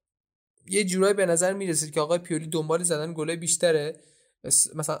حالا یه جورایی به نظر میرسید که آقای پیولی دنبال زدن گلای بیشتره.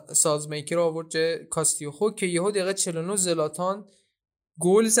 مثلا سازمیکر رو آورد جای کاستیوخو که یهو دقیقه 49 زلاتان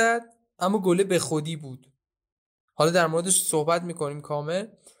گل زد، اما گل به خودی بود. حالا در موردش صحبت میکنیم کامل.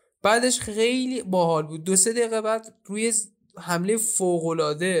 بعدش خیلی باحال بود. 2-3 دقیقه بعد روی حمله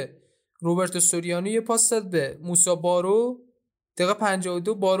فوق‌العاده روبرتو سوریانو یه پاس داد به موسی بارو، دقیقه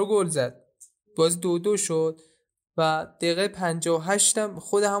 52 بارو گل زد، باز 2-2 شد. و دقیقه 58 هم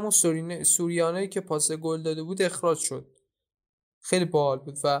خود همون سوریانویی که پاس گل داده بود اخراج شد. خیلی باحال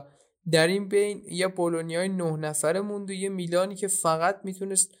بود. و در این بین یه بولونیای 9 نفره موند و یه میلانی که فقط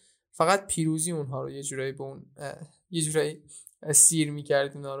میتونست فقط پیروزی اونها رو یه جورایی به اون یه جورایی سیر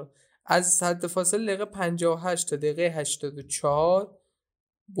میکرد اونا رو. از حد فاصله دقیقه 58 تا دقیقه 84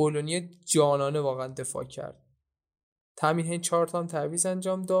 بولونیا جانانه واقعا دفاع کرد. همین 4 تا هم تعویض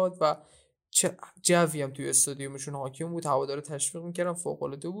انجام داد و چه جوی هم توی استادیومشون حاکم بود. هوادارا تشویق میکردن، فوق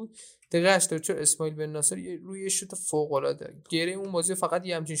العاده بود. دقیقه 84 اسماعیل بن ناصر روی شوت فوق العاده گره اون بازی فقط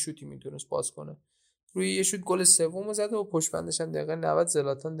یه همچین شوتی میتونست باز کنه. روی یه شوت گل سوم زد و پشت بندش هم دقیقه 90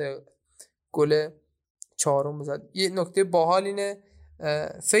 زلاتان گل 4 زد. یه نکته باحال اینه،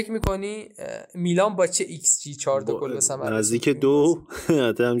 فکر میکنی میلان با چه ایکس جی 4 تا گل بسام نزدیک 2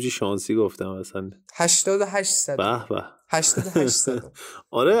 حتی همچین شانسی گفتم اصلا 88 به به 88.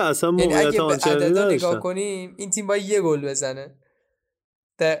 آره اصلا موقعیت آنچنانی نداشتن. نگاه کنیم این تیم باید یه گل بزنه.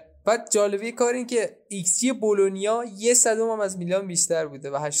 بعد جالبی کار این که ایکس جی بولونیا 100 هم از میلان بیشتر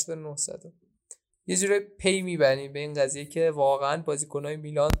بوده و 89 صدم. یه جوری پی میبریم به این قضیه که واقعا بازیکنای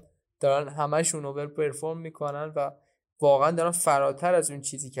میلان دارن همشون اوور پرفورم میکنن و واقعا دارن فراتر از اون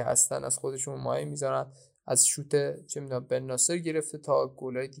چیزی که هستن از خودشون مایه میذارن، از شوت چه میدونم بن ناصر گرفته تا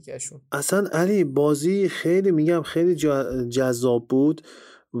گلای دیگه شون. اصلا علی بازی خیلی جذاب بود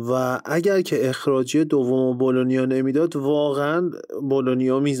و اگر که اخراجی دوم بولونیا نمیداد واقعا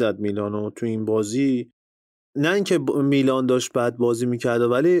بولونیا میزد میلانو تو این بازی. نه اینکه میلان داشت بد بازی میکرده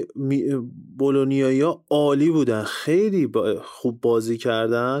ولی بولونیایی‌ها عالی بودن، خیلی خوب بازی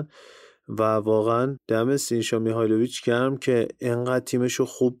کردن و واقعا دم سینشا میهایلوویچ گرم که انقدر تیمشو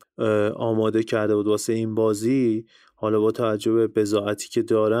خوب آماده کرده بود واسه این بازی، حالا با توجه به بضاعتی که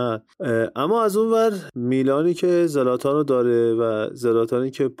دارن. اما از اون ور میلانی که زلاتان رو داره و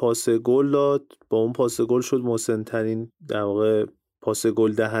زلاتانی که پاس گل داد، با اون پاس گل شد مسن‌ترین در واقع پاس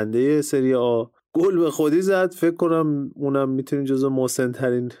گل دهنده سری آ. گل به خودی زد، فکر کنم اونم میتونیم جزو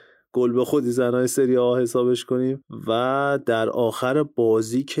مسن‌ترین گل به خودی زنای سری آ حسابش کنیم. و در آخر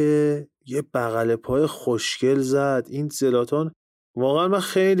بازی که یه بغل پای خوشگل زد این زلاتان، واقعا من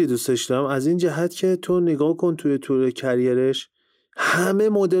خیلی دوستش دارم از این جهت که تو نگاه کن توی طول کریرش همه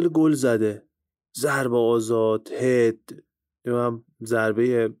مدل گل زده، ضربه آزاد، هد،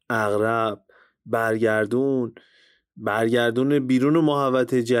 ضربه عقرب، برگردون بیرون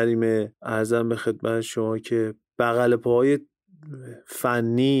محوطه جریمه. عرضم به خدمت شما که بغل پای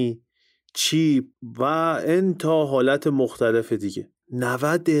فنی، چیپ و انتا حالت مختلف دیگه.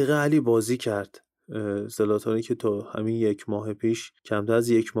 90 دقیقه علی بازی کرد زلاتانی که تا همین یک ماه پیش، کمتر از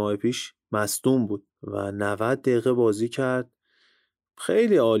یک ماه پیش مصدوم بود و 90 دقیقه بازی کرد.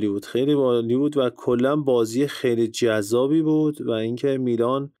 خیلی عالی بود، خیلی عالی بود و کلا بازی خیلی جذابی بود. و اینکه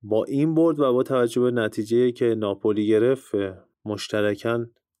میلان با این برد و با توجه به نتیجه‌ای که ناپولی گرفت مشترکاً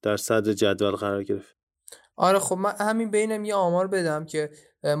در صدر جدول قرار گرفت. آره خب من همین بینم یه آمار بدم که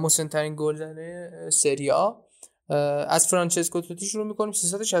مسن‌ترین گلزنه سری آ از فرانچسکو توتی شروع می‌کنیم.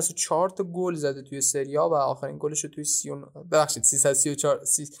 364 تا گل زده توی سری آ و آخرین گلش رو توی 334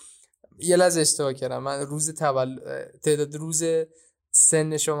 یه لحظه اشتباه کردم، من تعداد روز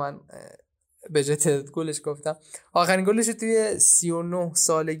سنشو من به جای تعداد گلش گفتم. آخرین گلش رو توی 39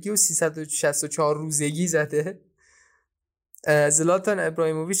 سالگی و 364 روزگی زده. زلاتان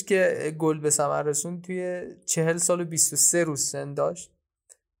ابراهیموویچ که گل به ثمر رسوند توی 40 سال و 23 روز سن داشت.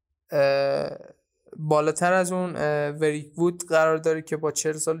 بالاتر از اون وریک وود قرار داره که با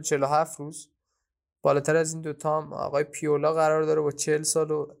 40 سال و 47 روز. بالاتر از این دوتا هم آقای پیولا قرار داره با 40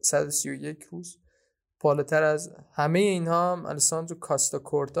 سال و 131 روز. بالاتر از همه اینها هم الیساندرو کاستا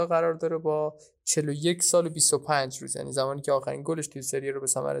کورتا قرار داره با 41 سال و 25 روز، یعنی زمانی که آخرین گلش توی سری رو به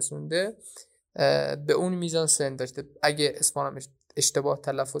ثمر رسونده به اون میزان سن داشته. اگه اسمم اشتباه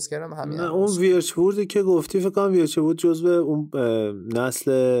تلفظ کردم همین. نه اون ویرچوردی که گفتی فکر کنم ویرچوورد جزو اون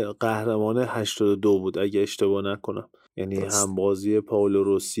نسل قهرمان 82 بود اگه اشتباه نکنم، یعنی هم بازی پائولو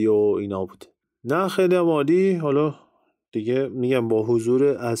روسی و اینا بود. نه خیلی عالی. حالا دیگه میگم با حضور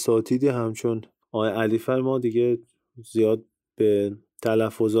اساتیدی همچون آقای علیفر ما دیگه زیاد به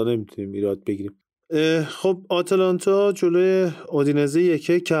تلفظا نمیتونیم ایراد بگیریم. خب آتالانتا جلوی اودینزه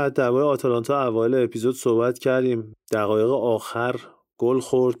یکی که درباره آتالانتا اوایل اپیزود صحبت کردیم، دقایق آخر گل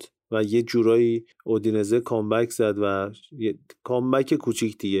خورد و یه جورایی اودینزه کامبک زد و یه کامبک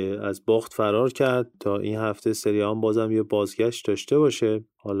کوچیک دیگه از باخت فرار کرد تا این هفته سری آ بازم یه بازگشت داشته باشه.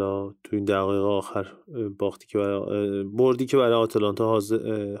 حالا تو این دقایق آخر بردی که برای آتالانتا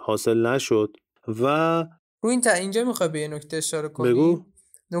حاصل نشد. و رو اینجا میخوای به یه نکته اشاره کنی؟ بگو.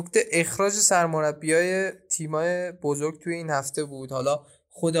 نکته اخراج سرمربیای تیمای بزرگ توی این هفته بود. حالا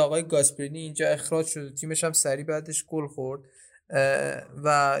خود آقای گاسپرینی اینجا اخراج شد، تیمش هم سریع بعدش گل خورد.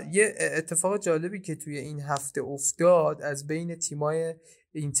 و یه اتفاق جالبی که توی این هفته افتاد، از بین تیمای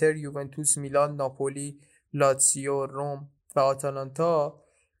اینتر، یوونتوس، میلان، ناپولی، لاتزیو، روم و آتالانتا،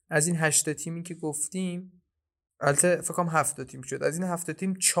 از این 8 تیمی که گفتیم، البته فکر کنم 7 تیم شد، از این 7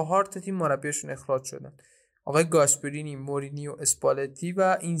 تیم 4 تا تیم مربیشون اخراج شدن. آقای گاسپرینی، مورینیو، اسپالتی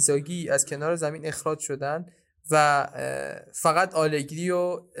و اینزاگی از کنار زمین اخراج شدن و فقط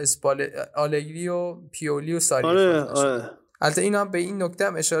آلگری و پیولی و ساری اخراج شدن. البته اینا هم به این نکته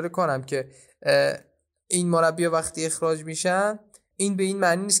هم اشاره کنم که این مربی‌ها وقتی اخراج میشن، این به این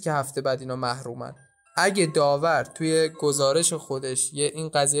معنی نیست که هفته بعد اینا محرومن. اگه داور توی گزارش خودش یه این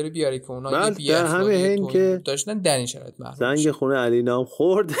قضیه رو بیاره که اونا یه بی اخلاقی داشتن، در این شرایط محروم زنگ خونه علی نام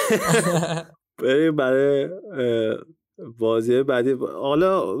خورد. بریم برای بازی بعدی.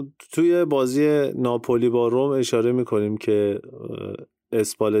 حالا توی بازی ناپولی با روم اشاره میکنیم که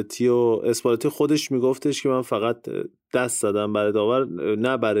اسپالتی خودش میگفتش که من فقط دست زدم برای داور،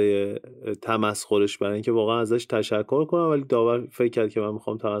 نه برای تمسخرش، برای اینکه واقعا ازش تشکر کنم، ولی داور فکر کرد که من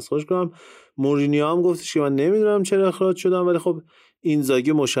میخوام تمسخرش کنم. مورینیو هم گفتش که من نمیدونم چرا اخراج شدم، ولی خب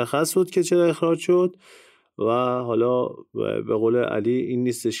اینزاگی مشخص بود که چرا اخراج شد. و حالا به قول علی این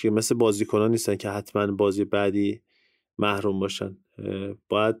نیستش که مثل بازیکنان نیستن که حتما بازی بعدی محروم باشن،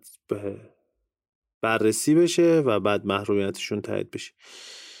 باید بررسی بشه و بعد محرومیتشون تایید بشه.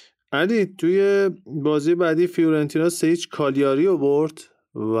 علی توی بازی بعدی فیورنتینا 3-0 کالیاری رو برد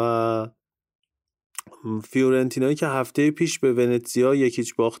و فیورنتینایی که هفته پیش به ونتزیا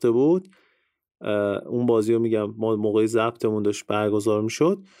 1-0 باخته بود، اون بازی رو میگم ما موقعی ضبطمون داشت برگزار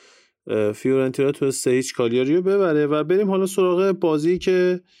میشد، فیورنتینا تونسته 3-0 کالیاری رو ببره و بریم حالا سراغ بازی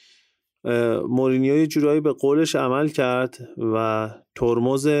که مورینیو یه جورایی به قولش عمل کرد و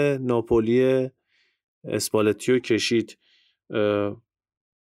ترمز ناپولی اسپالتی رو کشید.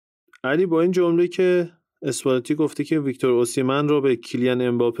 علی با این جمله که اسپالتی گفته که ویکتور اوسیمن رو به کیلیان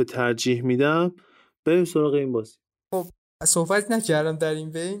امباپه ترجیح میدم، بریم سراغ این بازی. خب صحبت نکردم در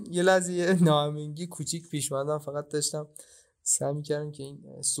این بین، یه لحظه ناامنگی کوچیک پیش اومدم، فقط داشتم سعی می‌کردم که این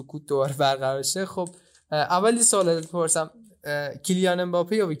سکوت دوباره برقرار شه. خب اولی سوال بپرسم، کیلیان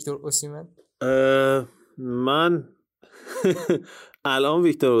امباپه یا ویکتور اوسیمن؟ من الان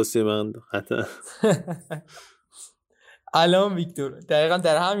ویکتور اوسیمن قطعا. الان ویکتور، دقیقاً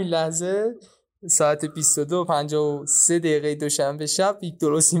در همین لحظه ساعت 22:53 دوشنبه شب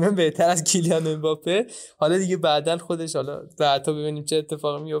ویکتور اوسیمن بهتر از کیلیان امباپه. حالا دیگه بعداً خودش، حالا بعدا ببینیم چه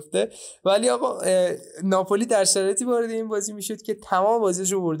اتفاقی میفته. ولی آقا ناپولی در شرایطی وارد این بازی میشد که تمام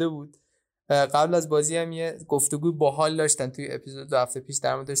بازیشو برده بود. قبل از بازی هم یه گفتگوی باحال داشتن، توی اپیزود 2 هفته پیش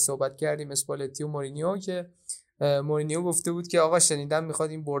در موردش صحبت کردیم، اسپالتی و مورینیو، که مورینیو گفته بود که آقا شنیدم میخواد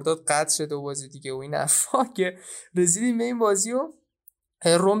این برداد قطع شه 2 بازی دیگه و این حرفا، که رسیدیم به این بازی و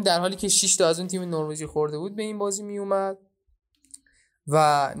روم در حالی که 6 تا از اون تیم نروژی خورده بود به این بازی می اومد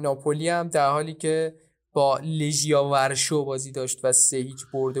و ناپولی هم در حالی که با لژیا ورشو بازی داشت و 3-0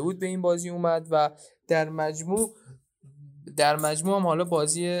 برده بود به این بازی اومد و در مجموع هم حالا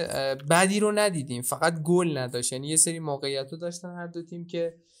بازی بدی رو ندیدیم، فقط گل نداشت. یعنی یه سری موقعیت‌ها داشتن هر دو تیم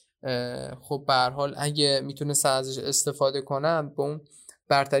که خب به هر حال اگه میتونستن ازش استفاده کنن به اون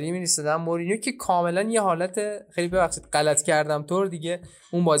برتری میرسیدن. مورینیو که کاملا یه حالت خیلی ببخشید غلط کردم طور دیگه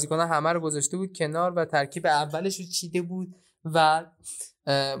اون بازیکن‌ها همه رو گذاشته بود کنار و ترکیب اولش رو چیده بود و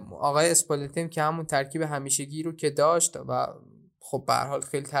آقای اسپالتی که همون ترکیب همیشگی رو که داشت و خب به هر حال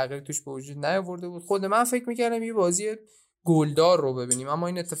خیلی تغییر توش به وجود نیاورده بود. خود من فکر می‌کردم یه بازی گلدار رو ببینیم، اما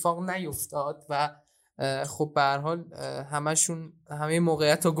این اتفاق نیفتاد و خب به هر حال همه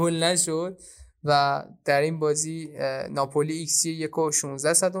موقعیت‌ها گل نشد و در این بازی ناپولی XG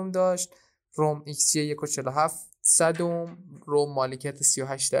 1.16 داشت، روم XG 1.47، روم مالکیت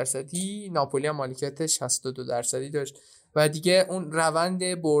 38%، ناپولی هم مالکیت 62% داشت و دیگه اون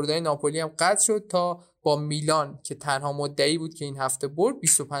روند بردای ناپولی هم قطع شد تا با میلان که تنها مدعی بود که این هفته برد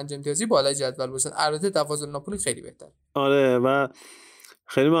 25 امتیازی بالای جدول باشد. البته تفاضل ناپولی خیلی بهتر. آره و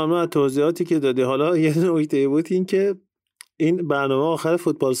خیلی ممنون از توضیحاتی که دادی. حالا یه نکته بود این که این برنامه آخر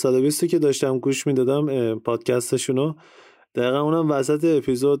فوتبال 120 که داشتم گوش میدادم پادکستشونو، دقیقا اونم وسط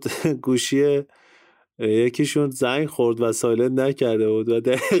اپیزود گوشی یکیشون زنگ خورد و سایلنت نکرده بود و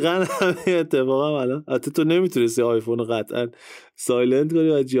دقیقا همین اتفاق هم الان. حتی تو نمیتونستی آیفون رو قطعا سایلنت کنی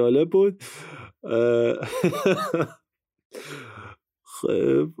و جالب بود.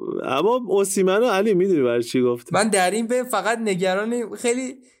 اما اوسیمن و علی میدونی برای چی گفت؟ من در این به فقط نگران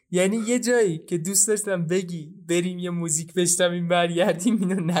خیلی، یعنی یه جایی که دوست داشتم بگی بریم یه موزیک بشنویم برگردیم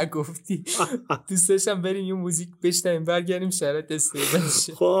اینو نگفتی. دوست داشتم بریم یه موزیک بشنویم برگردیم شرط استیبل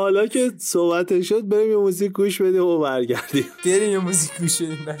شه. خب حالا که صحبت شد بریم یه موزیک گوش بدیم و برگردیم. بریم یه موزیک گوش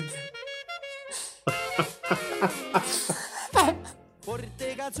بدیم برگردیم.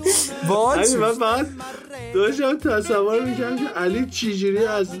 علی من فقط داشتم تصور میکنم که علی چجوری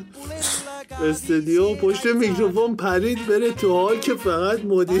از استودیو پشت میکروفون پرید بره تو حال که فقط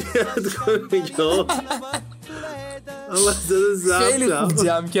مدیریت کنه که خیلی خوب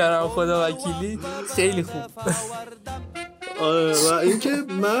جمع کردم خدا وکیلی، خیلی خوب. آره و اینکه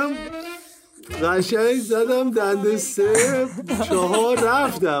من قشنگ زدم دنده 3-4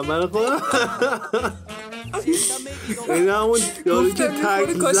 رفتم من خودم. این همون یاری که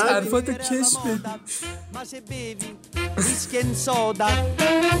تک زد حرفاتو کش بدی.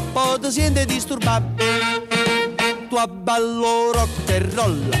 Tu ballo rock and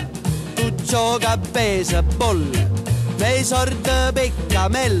roll, tu gioca a baseball, nei sordi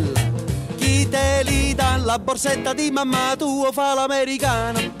peccamella, chi te li dà la borsetta di mamma tua fa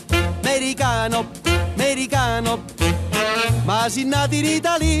l'americano, americano, americano, ma si nati in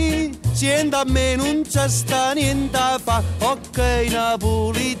Italia, sienta a me non c'è sta niente fa, ok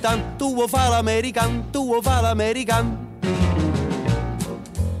napolitan, tu fa l'americano, tu fa l'americano.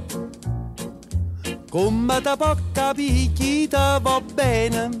 Come da poca picchita va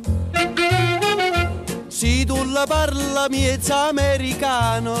bene, se tu la parla miezza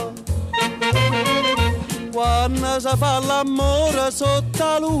americano, quando si fa l'amore sotto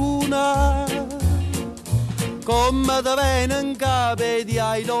la luna, come da viene in capo di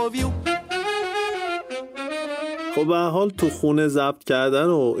I love you. خب به هر حال تو خونه ضبط کردن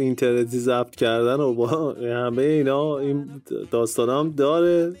و اینترنتی ضبط کردن و با همه اینا این داستان هم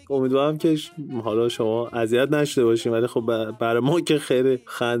داره. امیدوارم که حالا شما اذیت نشده باشیم، ولی خب برای ما که خیلی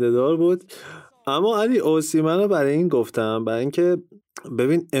خنده‌دار بود. اما علی اوسیمن رو برای این گفتم، برای اینکه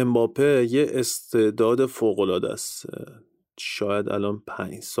ببین امباپه یه استعداد فوق‌العاده است، شاید الان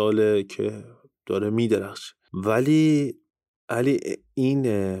 5 ساله که داره میدرخشه، ولی علی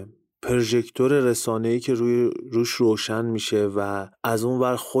این پروژکتور رسانه‌ای که روش روشن میشه و از اون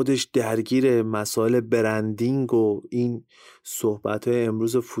ور خودش درگیر مسائل برندینگ و این صحبت‌های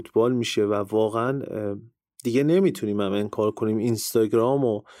امروز فوتبال میشه و واقعا دیگه نمیتونیم هم انکار کنیم اینستاگرام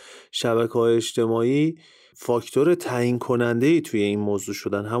و شبکه‌های اجتماعی فاکتور تعیین کننده‌ای توی این موضوع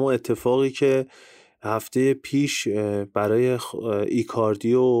شدن. همون اتفاقی که هفته پیش برای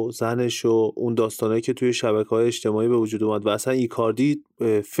ایکاردی و زنش و اون داستانایی که توی شبکه‌های اجتماعی به وجود اومد و اصلا ایکاردی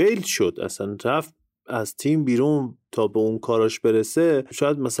فیل شد، اصلا رفت از تیم بیرون تا به اون کاراش برسه،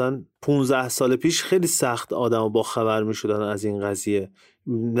 شاید مثلا 15 سال پیش خیلی سخت آدم‌ها با خبر می‌شدن از این قضیه،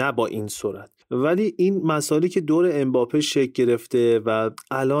 نه با این سرعت. ولی این مسائلی که دور امباپه شکل گرفته و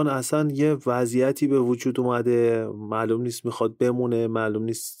الان اصلا یه وضعیتی به وجود اومده، معلوم نیست میخواد بمونه، معلوم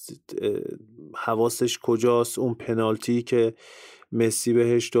نیست حواسش کجاست، اون پنالتی که مسی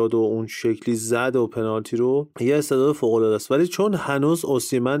بهش داد و اون شکلی زد و پنالتی رو، یه استعداد فوق‌العاده است، ولی چون هنوز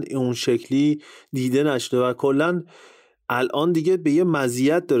اوسیمن اون شکلی دیده نشده و کلا الان دیگه به یه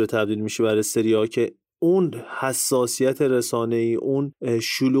مزیت داره تبدیل میشه برای سری‌ها که اون حساسیت رسانه‌ای، اون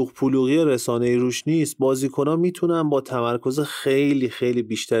شلوغ پلوغی رسانه‌ای روش نیست، بازیکن‌ها میتونن با تمرکز خیلی خیلی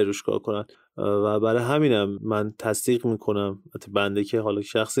بیشتری روش کار کنن و برای همینم من تصدیق میکنم، بنده که حالا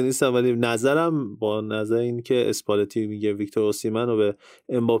شخصی نیستم ولی نظرم با نظر این که اسپالتی میگه ویکتور اوسیمن رو به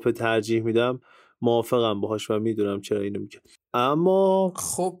امباپه ترجیح میدم موافقم باهاش و میدونم چرا اینو میگه. اما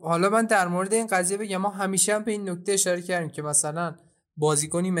خب حالا من در مورد این قضیه بگم، ما همیشه هم به این نکته اشاره کردیم که مثلا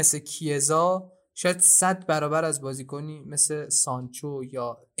بازیکنی مثل کیزا شاید 100 برابر از بازیکنی مثل سانچو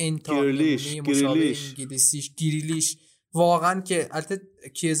یا گریلیش واقعا که البته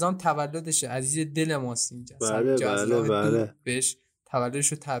کیزان تولدشه، عزیز دل ماست اینجا، بله. بهش تولدش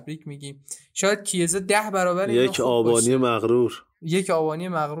رو تبریک میگیم. شاید کیزا 10 برابر یک آبانی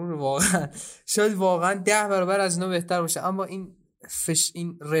مغرور واقعا شاید واقعا 10 برابر از اینا بهتر باشه، اما این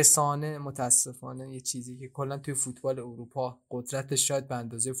رسانه متاسفانه یه چیزی که کلا توی فوتبال اروپا قدرتش شاید به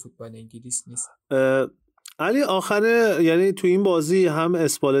اندازه فوتبال انگلیس نیست. علی آخره یعنی تو این بازی هم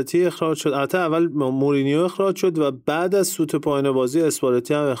اسپالتی اخراج شد، البته اول مورینیو اخراج شد و بعد از سوت پایان بازی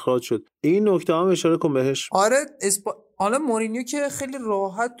اسپالتی هم اخراج شد. این نکته هم اشاره کن بهش. آره حالا مورینیو که خیلی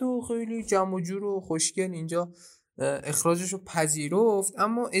راحت و خیلی جمع و جور و خوشگل اینجا اخراجش رو پذیرفت،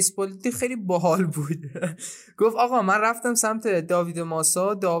 اما اسپالتی خیلی باحال بود. گفت آقا من رفتم سمت داوید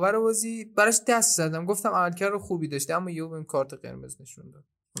ماسا داور بازی، براش دست زدم، گفتم عملکرد خوبی داشته، اما یهو بهم کارت قرمز نشون داد.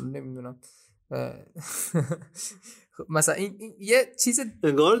 نمیدونم مثلا این یه چیز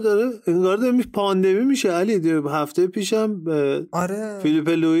انگار داره پاندمی میشه. علی هفته پیشم آره فیلیپ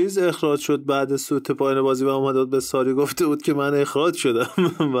لوئیس اخراج شد بعد سوت پایان بازی و اومد به ساری گفته بود که من اخراج شدم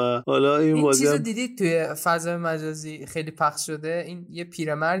و حالا این بازی چیزو دیدید توی فضای مجازی خیلی پخش شده. این یه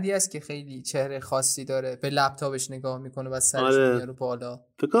پیرمردی است که خیلی چهره خاصی داره، به لپتاپش نگاه میکنه و سرش میاره بالا،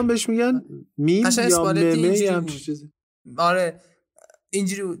 فکر کنم بهش میگن میم یا ممه یا همچین چیزی. آره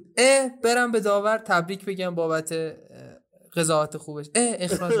اینجوری بود. برم به داور تبریک بگم بابت قضاوت خوبش،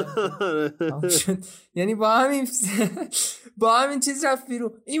 اخراج یعنی با همین چیز رفت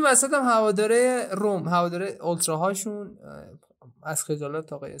بیرون. این وسط هم هواداره اولتراهاشون از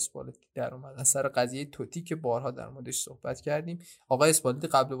خجالت آقای اسپالتی در اومد از سر قضیه توتی که بارها در موردش صحبت کردیم. آقای اسپالتی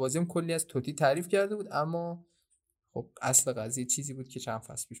قبل بازی هم کلی از توتی تعریف کرده بود، اما خب اصل قضیه چیزی بود که چند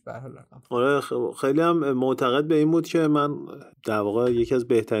فصل پیش به هر حال رقم. آره خیلی هم معتقد به این بود که من در واقع یکی از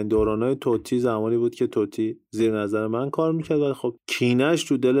بهترین دورانهای توتی زمانی بود که توتی زیر نظر من کار میکرد و خب کینش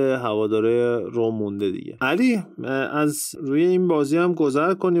تو دل هواداره روم مونده دیگه. علی از روی این بازی هم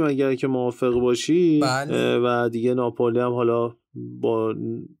گذر کنیم اگر که موافق باشی. بله. و دیگه ناپولی هم حالا با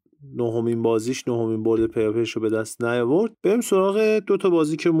نهمین برد پیاپیش رو به دست نیاورد. بریم سراغ 2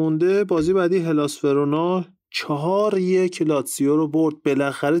 بازی که مونده. بازی بعدی هلاس ورونا 4-1 لاتزیو رو برد.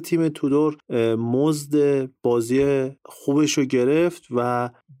 بالاخره تیم تودور مزد بازی خوبش رو گرفت و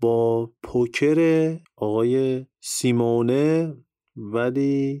با پوکر آقای سیمونه،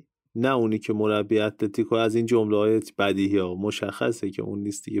 ولی نه اونی که مربی اتلتیکو، از این جمله های بدیهی ها مشخصه که اون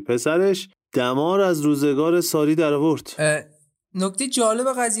نیست دیگه، پسرش دمار از روزگار ساری در آورد. نکته جالب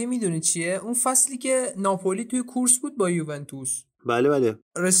قضیه میدونی چیه؟ اون فصلی که ناپولی توی کورس بود با یوونتوس، بله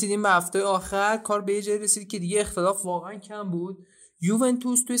رسیدیم به هفته آخر، کار به یه جایی رسید که دیگه اختلاف واقعا کم بود.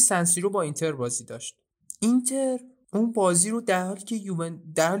 یوونتوس توی سنسیرو با اینتر بازی داشت. اینتر اون بازی رو در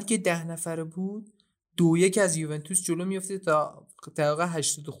حالی که 10 نفره بود 2-1 از یوونتوس جلو میفته تا دقیقه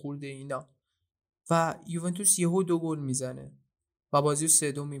 80 خورده اینا و یوونتوس یهو 2 گل میزنه و بازی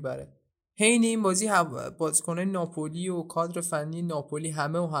رو 3-2 میبره. حین این بازی بازیکنان ناپولی و کادر فنی ناپولی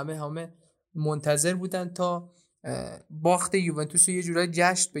همه منتظر بودن تا باخت یوونتوس رو یه جورایی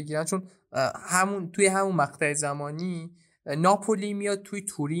جشن بگیرن، چون توی همون مقطع زمانی ناپولی میاد توی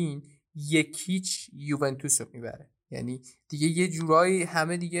تورین 1-0 یوونتوس رو میبره. یعنی دیگه یه جورایی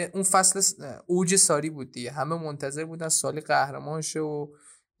همه دیگه اون فصل اوج ساری بود دیگه، همه منتظر بودن سالی قهرمان شه و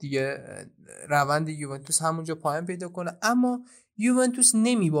دیگه روند یوونتوس همونجا پایان پیدا کنه، اما یوونتوس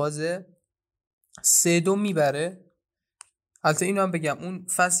نمیبازه، 3-2 میبره. البته اینو هم بگم اون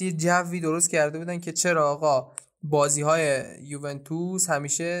فصل یه جوی درست کرده بودن که چرا آقا بازی‌های یوونتوس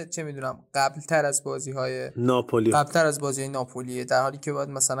همیشه چه میدونم قبل‌تر از بازی‌های ناپولیه، در حالی که باید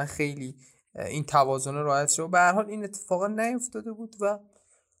مثلا خیلی این توازن رعایت شه. به هر حال این اتفاقا نیفتاده بود و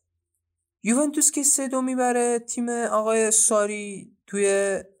یوونتوس که 3-2 میبره. تیم آقای ساری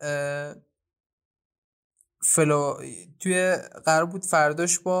توی قرار بود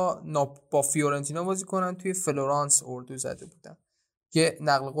فرداش با فیورنتینا بازی کنن، توی فلورانس اردو زده بودن. یه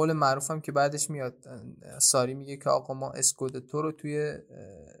نقل قول معروفم که بعدش میاد ساری میگه که آقا ما اسکودتو رو توی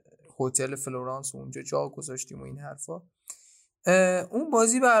هتل فلورانس اونجا جا گذاشتیم و این حرفا. اون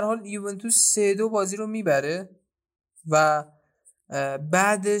بازی به هر حال یوونتوس 3-2 بازی رو میبره و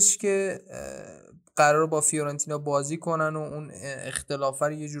بعدش که قرار با فیورنتینا بازی کنن و اون اختلافه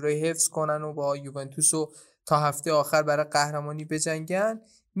رو یه جورایی حفظ کنن و با یوونتوس رو تا هفته آخر برای قهرمانی بجنگن،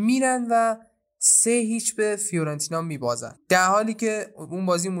 میرن و 3-0 به فیورنتینا میبازن، در حالی که اون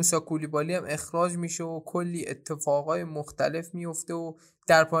بازی موسی کولیبالی هم اخراج میشه و کلی اتفاقای مختلف میفته و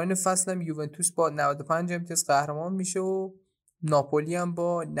در پایان فصل هم یوونتوس با 95 امتیاز قهرمان میشه و ناپولی هم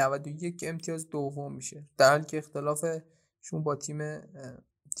با 91 امتیاز دوم میشه، در حالی که اختلافشون با تیم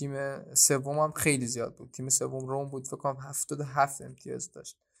سوم هم خیلی زیاد بود. تیم سوم روم بود، فکر کنم 77 امتیاز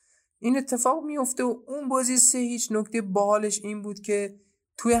داشت. این اتفاق میفته و اون بازی 3-0 نکته باحالش این بود که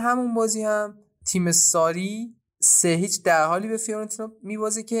توی همون بازی هم تیم ساری 3-0 در حالی به فیورنتینا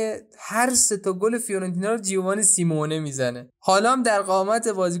میبازه که هر 3 تا گل فیورنتینا رو جیوانی سیمونه میزنه. حالا هم در قامت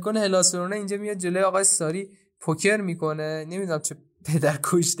بازیکن هلاس ورونا اینجا میاد جلوی آقای ساری پوکر میکنه، نمیدونم چه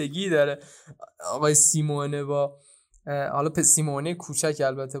پدرکشتگی داره آقای سیمونه با حالا سیمونه کوچک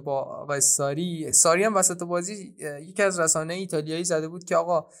البته با آقای ساری هم وسط بازی یکی از رسانه‌های ایتالیایی زده بود که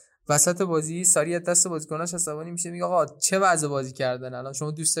آقا وسط بازی ساری از دست بازیکناش عصبانی میشه، میگه آقا چه وضع بازی کردن الان،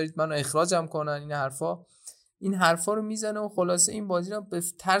 شما دوست دارید منو اخراجم کنن؟ این حرفا رو میزنه و خلاصه این بازی رو به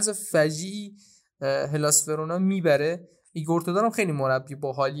طرز فجیعی هلاس ورونا میبره. ایگور تودور هم خیلی مربی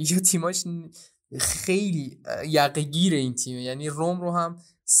باحالی، یا تیماش خیلی یقه‌گیر این تیمه، یعنی روم رو هم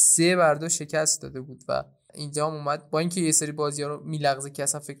 3-2 شکست داده بود و اینجا هم اومد با اینکه یه سری بازی‌ها رو میلغزه که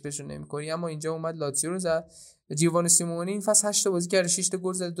اصلا فکرشو نمی‌کنی، اما اینجا اومد لاتزیو رو زد. جیوانی سیمونه این فصل 8 تا بازی کرده، 6 تا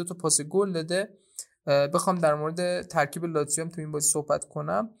گل زده، 2 تا پاس گل داده. بخوام در مورد ترکیب لاتزیو هم تو این بازی صحبت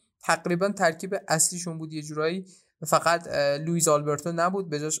کنم، تقریبا ترکیب اصلیشون بود یه جورایی، فقط لوئیز آلبرتو نبود،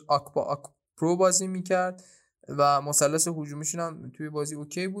 به جاش آکپرو بازی میکرد و مثلث هجومیشون هم توی بازی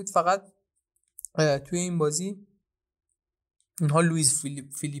اوکی بود. فقط توی این بازی اینها لوئیز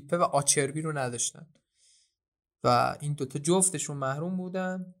فیلیپه و آچربی رو نداشتن و این 2 تا جفتشون محروم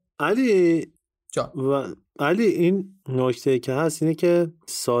بودن. علی این نکته که هست اینه که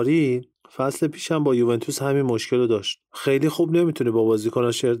ساری فصل پیشم با یوونتوس همین مشکل رو داشت، خیلی خوب نمیتونه با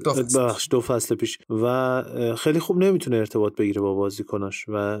بازیکناش 2 فصل پیش و خیلی خوب نمیتونه ارتباط بگیره با بازیکناش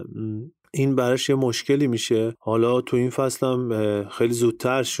و این براش یه مشکلی میشه. حالا تو این فصل هم خیلی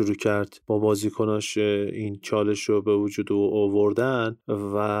زودتر شروع کرد با بازیکناش این چالش رو به وجود آوردن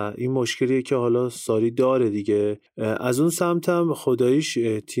و این مشکلیه که حالا ساری داره دیگه. از اون سمت هم خداییش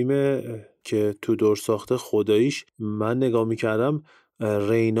تیم که تو دور ساخته خداییش من نگاه میکردم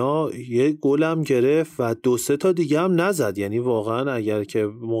رینا یه گلم گرفت و 2-3 تا دیگه هم نزد، یعنی واقعا اگر که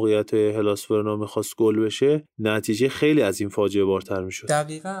موقعیت هلاس ورونا میخواست گل بشه نتیجه خیلی از این فاجعه بارتر میشد.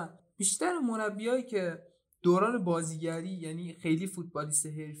 دقیقاً بیشتر مربیایی که دوران بازیگری یعنی خیلی فوتبالیست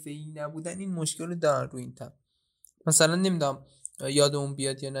حرفه‌ای نبودن این مشکل رو دارن رو این تم. مثلا نمیدونم یادمون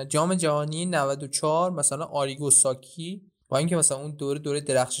بیاد یا نه جام جهانی 94 مثلا آریگو ساکی با اینکه مثلا اون دوره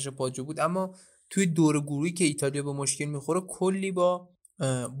درخشش باجو بود، اما توی دور گروهی که ایتالیا به مشکل میخوره کلی با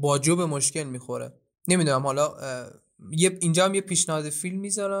باجو به مشکل میخوره. نمیدونم حالا اینجا هم یه پیشنهاد فیلم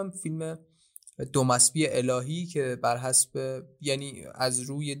میذارم، فیلم دومسبی الهی که بر حسب یعنی از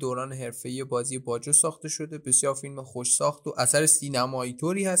روی دوران حرفه‌ای بازی باجو ساخته شده، بسیار فیلم خوش ساخت و اثر سینمایی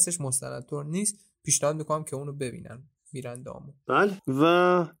طوری هستش، مستند طور نیست. پیشنهاد میکنم که اونو ببینن. میرنده‌هامون. بله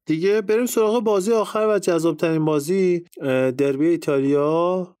و دیگه بریم سراغ بازی آخر و جذابترین بازی، دربی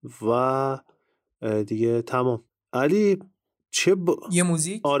ایتالیا و دیگه تمام. علی چه یه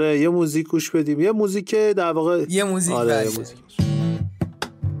موزیک؟ آره یه موزیک گوش بدیم، یه موزیک در واقع یه موزیک. آره یه موزیک.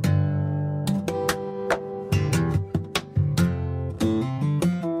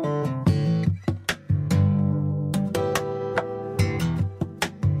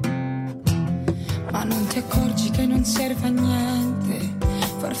 Ma non ti accorgi che non serve a niente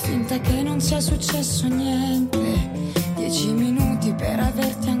far finta che non sia successo niente. 10 minuti per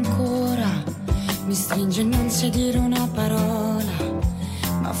averti ancora, mi stringe e non sai dire una parola,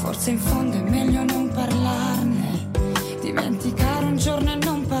 ma forse in fondo è meglio non parlarne, dimenticare un giorno e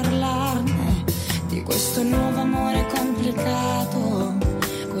non parlarne di questo nuovo amore complicato,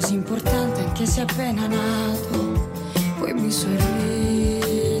 così importante anche se appena nato. Poi mi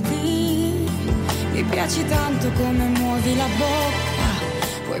sorridi, mi piaci tanto come muovi la bocca,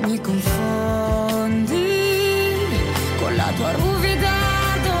 poi mi confondi con la tua ruvida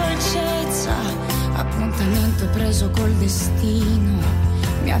dolcezza. Appuntamento preso col destino,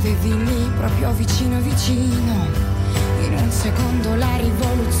 mi avevi lì proprio vicino vicino, in un secondo la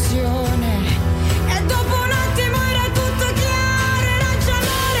rivoluzione, e dopo un attimo era tutto chiaro. Era già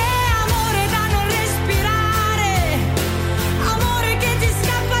amore, amore da non respirare, amore che ti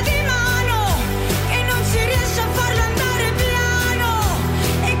scappa di mano e non si riesce a farlo andare piano,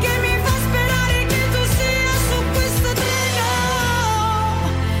 e che mi fa sperare che tu sia su questo treno.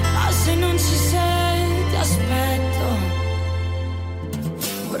 Ma se non ci sei ti aspetto,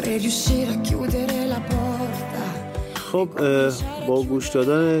 vorrei riuscire a chiudere la porta. خب با گوش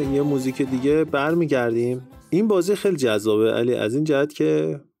دادن یه موزیک دیگه برمیگردیم. این بازی خیلی جذابه علی، از این جهت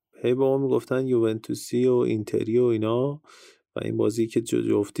که هی با ما میگفتن یوونتوسی و اینتری و اینا و این بازی که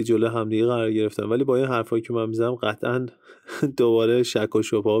جفتی جلو همدیگه قرار گرفتن، ولی با این حرفایی که من میزنم قطعا دوباره شک و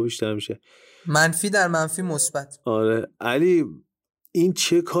شبهه ها بیشتر میشه. منفی در منفی مثبت. آره علی این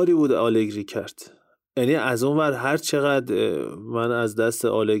چه کاری بود آلگری کرد؟ یعنی از اون ور هر چقدر من از دست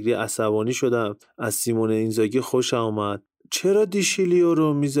آلگری عصبانی شدم، از سیمون اینزاگی خوشم اومد، چرا دیشیلیو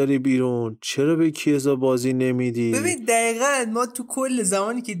رو میذاری بیرون؟ چرا به کیزا بازی نمیدی؟ ببین دقیقاً ما تو کل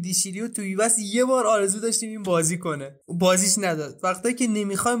زمانی که دیشیلیو تو یووس یه بار آرزو داشتیم این بازی کنه، بازیش نداد، وقتی که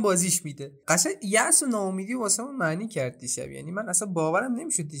نمیخوایم بازیش میده. قشنگ یأس و ناامیدی واسمون معنی کرد دیشب. یعنی من اصلا باورم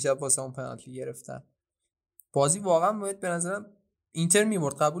نمیشد دیشب واسمون پنالتی گرفتن. بازی واقعا باید به نظرم اینتر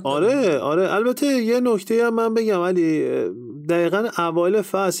میبرد، قبول دارم. آره البته یه نکته هم من بگم ولی دقیقاً اوایل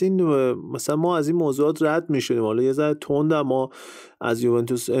فصل این مثلا ما از این موضوعات رد میشدیم، حالا یه ذره تند ما از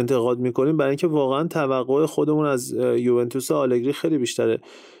یوونتوس انتقاد میکنیم برای اینکه واقعا توقع خودمون از یوونتوس آلگری خیلی بیشتره.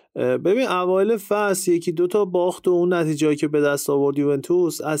 ببین اوایل فصل یکی دوتا باخت و اون نتیجه‌ای که به دست آورد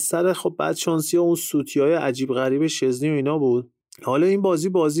یوونتوس از سر خب بعد شانسی و اون سوتی‌های عجیب غریب شزنی و اینا بود. حالا این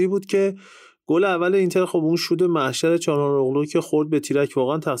بازی بود که گل اول اینتر خب اون شوت محشر چالهانوغلو که خورد به تیرک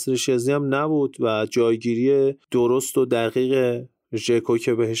واقعا تقصیر شزنی هم نبود و جایگیری درست و دقیق ژکو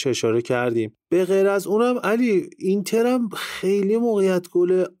که بهش اشاره کردیم. به غیر از اونم علی اینتر هم خیلی موقعیت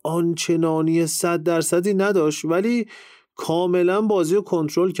گل آنچنانی 100% نداشت ولی کاملا بازی رو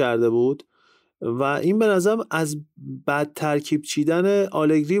کنترل کرده بود و این به نظرم از بد ترکیب چیدن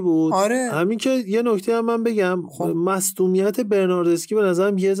آلگری بود. آره. همین که یه نکته هم من بگم مصدومیت برناردسکی به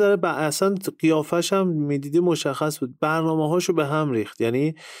نظرم یه ذره اصلا قیافش هم میدیدی مشخص بود، برنامه هاشو به هم ریخت.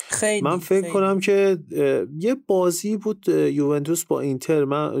 یعنی من فکر کنم که یه بازی بود یوونتوس با اینتر،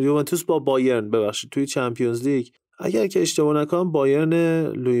 یوونتوس با بایرن ببخشید توی چمپیونز لیگ، اگر که اشتباه نکنم بایرن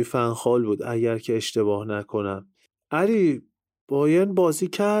لوئی فان خال بود اگر که اشتباه نکنم. علی بایرن بازی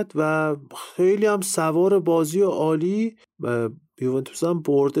کرد و خیلی هم سوار بازی و عالی، یوونتوس هم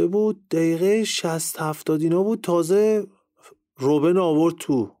برده بود، دقیقه 60-70 اینا بود تازه روبن آورد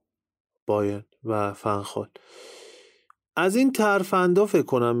تو بایرن و فنخال. از این ترفندا فکر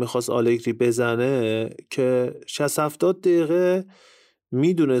کنم میخواست آلگری بزنه که 60-70 دقیقه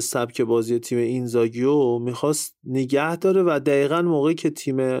میدونه سبک بازی تیم اینزاگیو میخواست نگه داره و دقیقاً موقعی که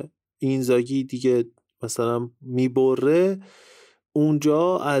تیم اینزاگی دیگه مثلا میبره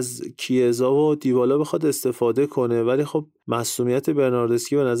اونجا از کیزا و دیوالا بخواد استفاده کنه، ولی خب مصدومیت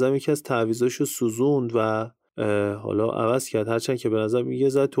برناردسکی به نظر یکی از تعویضاشو سوزوند و حالا عوض کرد، هرچند که به نظر یه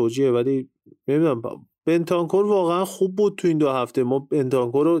ذره توجیه، ولی نمیدونم. بنتانکور واقعا خوب بود تو این 2 هفته. ما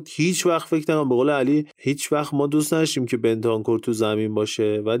بنتانکور رو هیچ وقت فکر نکنم، به قول علی هیچ وقت ما دوست نداشتیم که بنتانکور تو زمین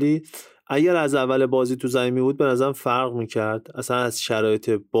باشه، ولی اگر از اول بازی تو زمین بود به نظرم فرق میکرد. اصلا از شرایط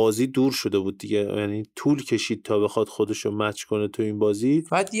بازی دور شده بود دیگه، یعنی طول کشید تا بخواد خودشو مچ کنه تو این بازی.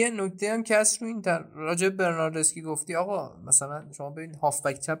 بعد یه نکته هم که از رو این راجع به برناردسکی گفتی، آقا مثلا شما ببین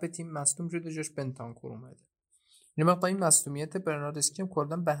هافبک چپ تیم مصدوم شده جاش بنتانکور اومده، یه مقدار این مصونیت برناردسکی هم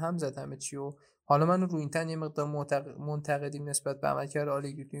کلا به هم زد همه چی و حالا من رو این تن یه مقدار منتقدیم نسبت به عملکرد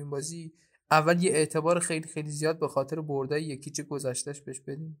آلگری تو این بازی. اول یه اعتبار خیلی خیلی زیاد به خاطر بردای یکی چه گذشتهش بهش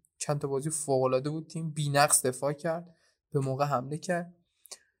بدیم. چند تا بازی فوق العاده بود، تیم بی‌نقص دفاع کرد، به موقع حمله کرد.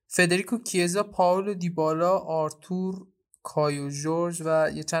 فدریکو کیزا، پاولو دیبالا، آرتور، کایو جورج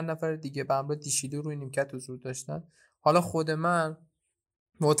و یه چند نفر دیگه به همراه دیشیلو روی نیمکت حضور داشتن. حالا خود من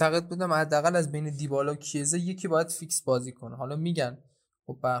معتقد بودم حداقل از بین دیبالا و کیزا یکی باید فیکس بازی کنه. حالا میگن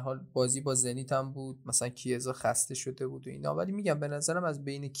خب به هر حال بازی با زنیت هم بود، مثلا کیزا خسته شده بود و اینا، ولی میگم به نظرم از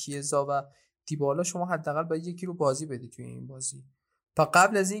بین کیزا و دیبالا شما حداقل باید یکی رو بازی بدی توی این بازی. تا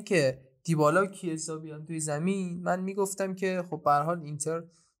قبل از این که دیبالا و کیزا بیان توی زمین من میگفتم که خب به هر حال اینتر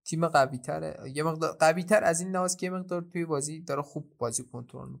تیم قوی‌تره، یه مقدار قوی‌تر از این لحاظ که یه مقدار توی بازی داره خوب بازی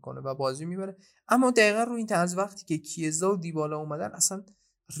کنترل میکنه و بازی میبره. اما دقیقاً رو این طرز وقتی که کیزا و دیبالا اومدن اصلا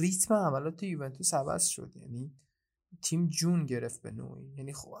ریتم حملات یوونتوس عوض شد، یعنی تیم جون گرفت به نوعی.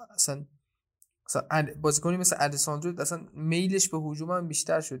 یعنی خب اصلا بازیکنی مثل الساندرو اصلا میلش به هجوم هم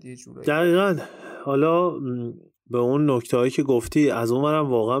بیشتر شد یه جورایی. دقیقاً. حالا به اون نکته‌هایی که گفتی از اونورم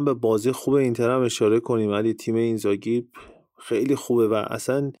واقعا به بازی خوب اینتر هم اشاره کنیم. ولی تیم اینزاگی خیلی خوبه و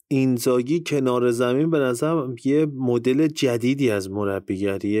اصلا اینزاگی کنار زمین به نظرم یه مدل جدیدی از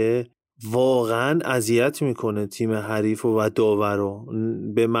مربیگریه، واقعا اذیت میکنه تیم حریف و داور رو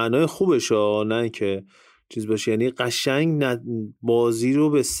به معنای خوبش، نه که چیز باشه، یعنی قشنگ بازی رو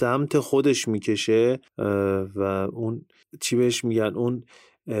به سمت خودش میکشه و اون چی بهش میگن، اون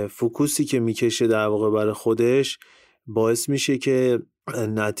فوکوسی که میکشه در واقع برای خودش باعث میشه که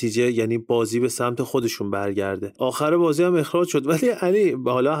نتیجه یعنی بازی به سمت خودشون برگرده. آخر بازی هم اخراج شد، ولی علی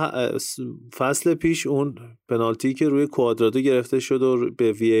حالا فصل پیش اون پنالتی که روی کوادرادو گرفته شد و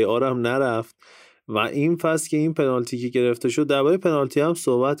به وی ای آر هم نرفت و این فصل که این پنالتی که گرفته شد، درباره پنالتی هم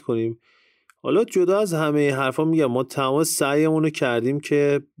صحبت کنیم. حالا جدا از همه حرفا میگم ما تمام سعیمون رو کردیم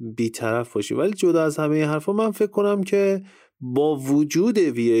که بی‌طرف باشیم، ولی جدا از همه حرفا من فکر کنم که با وجود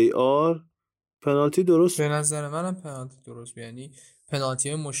وی ای آر پنالتی درست، به نظر منم پنالتی درست، یعنی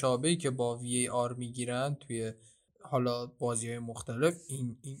پنالتی مشابهی که با وی ای آر میگیرن توی حالا بازی‌های مختلف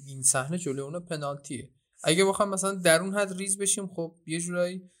این صحنه جلوی اون پنالتیه. اگه بخوام مثلا در اون حد ریز بشیم، خب یه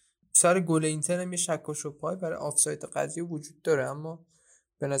جورایی سر گل اینتر هم یه شک و شبهه‌ای برای آفساید قضیه وجود داره، اما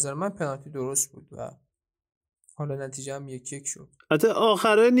به نظر من پنالتی درست بود و حالا نتیجه هم 1-1 شد. حتی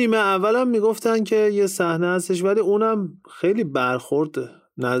آخره نیمه اولم میگفتن که یه صحنه هستش، ولی اونم خیلی برخورد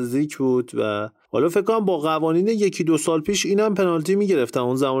نزدیک بود و حالا فکر کنم با قوانین 1-2 سال پیش اینم پنالتی میگرفتن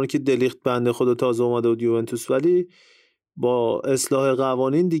اون زمانی که دلیخت بنده خدا تازه اومده بود یوونتوس، ولی با اصلاح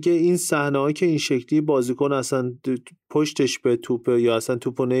قوانین دیگه این صحنه‌ای که این شکلی بازیکن اصلا پشتش به توپ یا اصلا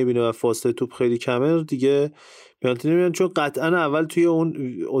توپو نمیبینه و فاصله توپ خیلی کمه دیگه پنالتی نمیگن، چون قطعا اول توی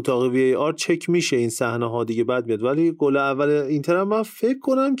اون اتاق وی ای آر چک میشه این صحنه‌ها دیگه بعد میاد. ولی گل اول اینتر من فکر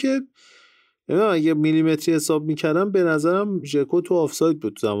کنم که اگه میلیمتری حساب میکردم به نظرم ژکو تو آفساید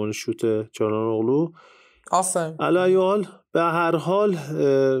بود زمان شوت چالهانوغلو. آفرین. علی حال به هر حال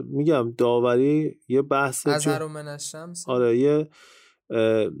میگم داوری یه بحث آره یه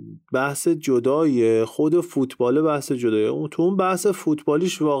بحث جداییه، خود فوتبال بحث جداییه. تو اون بحث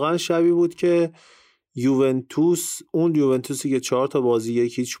فوتبالیش واقعا شبیه بود که یوونتوس، اون یوونتوسی که 4 تا بازی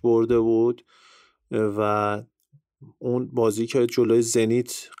 1-0 برده بود و اون بازی که جلوی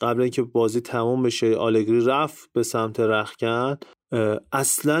زنیت قبل اینکه بازی تموم بشه آلگری رفت به سمت رختکن،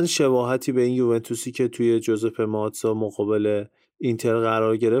 اصلا شباهتی به این یوونتوسی که توی جوزپه ماتزا مقابل اینتر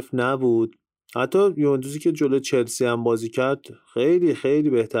قرار گرفت نبود. حتی یوونتوسی که جلوی چلسی هم بازی کرد خیلی خیلی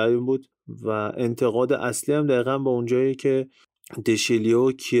بهترین بود و انتقاد اصلی هم دقیقا به اونجایی که دشیلیو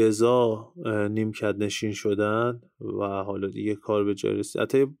و کیزا نیمکت نشین شدن و حالا دیگه کار به جای رسید.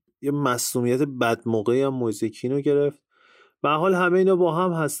 حتی یه مصونیت بد موقعی هم موزیکینو گرفت. به حال همه اینا با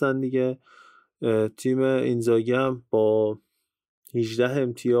هم هستن دیگه. تیم اینزاگی هم با 18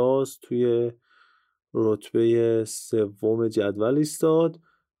 امتیاز توی رتبه 3 جدول ایستاد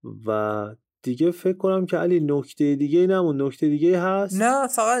و دیگه فکر کنم که علی نکته دیگه نمون. نکته دیگه هست؟ نه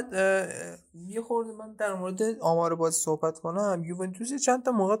فقط یه خورده من در مورد آمار بازی صحبت کنم. یوونتوس چند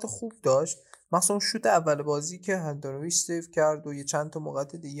تا موقعیت خوب داشت، مثلا شوت اول بازی که هندانویچ سیو کرد و یه چند تا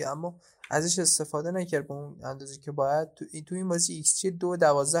موقعیت دیگه، اما ازش استفاده نکرد به اون اندازه که باید. تو این بازی ایکس جی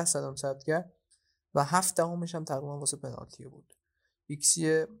 2.12 ثبت کرد و 7 دهمش هم تقریبا واسه پنالتی بود. ایکس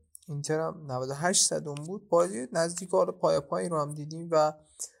جی اینتر هم 98 بود. بازی نزدیک حالا پای رو هم دیدیم و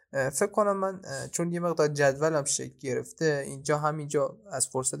فکر کنم من چون یه مقدار جدولم شکل گرفته همینجا از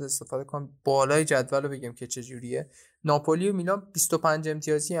فرصت استفاده کنم بالای جدول رو بگم که چجوریه. ناپولی و میلان 25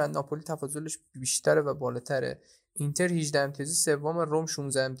 امتیازی هستند، ناپولی تفاضلش بیشتره و بالاتره. اینتر 18 امتیازی سوم، روم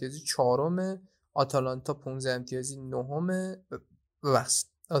 16 امتیازی چهارم، آتالانتا 15 امتیازی نهمه، ببخشید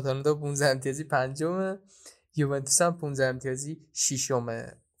آتالانتا 15 امتیازی پنجمه، یوونتوس هم 15 امتیازی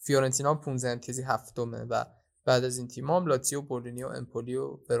ششمه، فیورنتینا هم 15 امتیازی هفتمه و بعد از این تیم‌ها هم لاتزیو، بولونیا، امپولی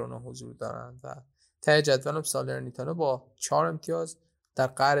و ورونا حضور دارند و ته جدول هم سالرنیتانا با 4 امتیاز در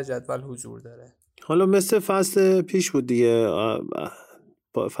قعر جدول حضور داره. حالا مثل فصل پیش بود دیگه،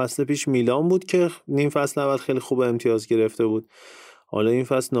 فصل پیش میلان بود که نیم فصل اول خیلی خوب امتیاز گرفته بود. حالا این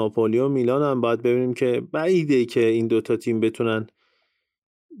فصل ناپولی و میلان هم باید ببینیم که بعیده که این دوتا تیم بتونن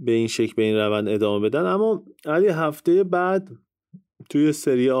به این شکل به این روند ادامه بدن. اما علی هفته بعد توی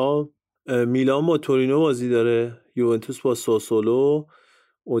سری آ میلان با تورینو بازی داره، یوونتوس با ساسولو،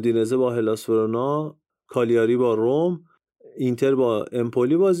 اودینزه با هلاس ورونا، کالیاری با روم، اینتر با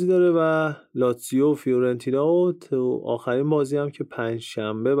امپولی بازی داره و لاتزیو و فیورنتینا و تو آخرین بازی هم که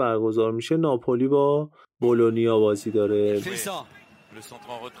پنجشنبه برگزار میشه ناپولی با بولونیا بازی داره. Le centre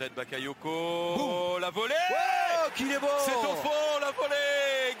en retraite Bakayoko, la volée, wow, qu'il est beau. C'est au fond, la volée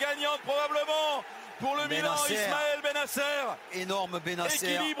gagnante probablement pour le Milan, Ismaël Benasser. Énorme Benasser.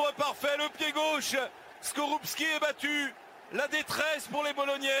 Équilibre parfait, le pied gauche. Skorupski est battu. La détresse pour les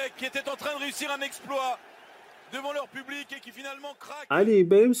Bolognais qui étaient en train de réussir un exploit devant leur public et qui finalement craquent. علی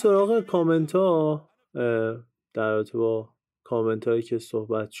بریم سراغ کامنت ها. در رابطه با کامنت هایی که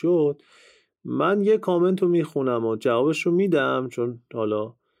صحبت شد من یه کامنت رو میخونم و جوابش رو میدم، چون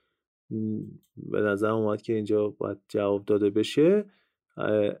حالا به نظر اومد که اینجا باید جواب داده بشه.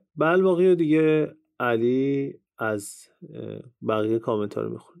 بالباقی دیگه علی از بقیه کامنت ها رو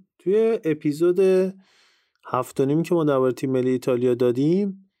میخونم. توی اپیزود 7.5 که ما درباره تیم ملی ایتالیا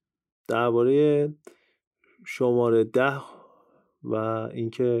دادیم، درباره شماره 10 و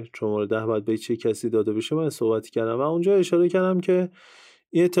اینکه شماره 10 باید به چه کسی داده بشه من صحبت کردم و اونجا اشاره کردم که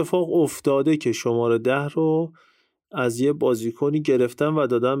این اتفاق افتاده که شماره 10 رو از یه بازیکنی گرفتن و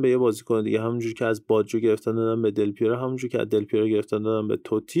دادن به یه بازیکن دیگه، همونجور که از باجو گرفتن دادن به دل پیرو، همونجور که از دل پیرو گرفتن دادن به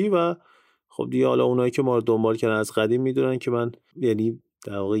توتی. و خب دیگه حالا اونایی که ما رو دنبال کردن از قدیم میدونن که من یعنی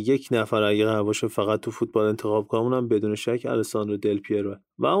در واقع یک نفر اگه قرار باشه فقط تو فوتبال انتخاب کنم اونم بدون شک الساندرو دل پیرو.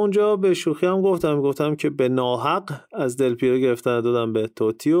 و اونجا به شوخی هم گفتم که به ناحق از دل پیرو گرفتن دادن به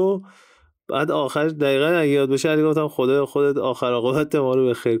توتی و بعد آخر دقیقاً اگه یاد بشه علی گفتم خودت آخر عاقبت ما رو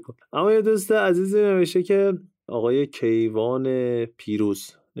بخیر کن. اما یه دوست عزیزی نوشته که آقای کیوان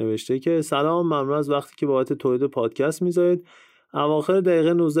پیروز نوشته که سلام، ممنون از وقتی که بابت تولید پادکست میذارید. اواخر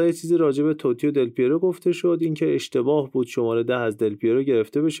دقیقه 19 یه چیزی راجع به توتی و دل پیرو گفته شد، اینکه اشتباه بود شماره 10 از دل پیرو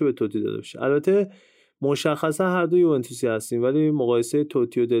گرفته بشه به توتی داده بشه. البته مشخصا هر دو یوونتوسی هستیم، ولی مقایسه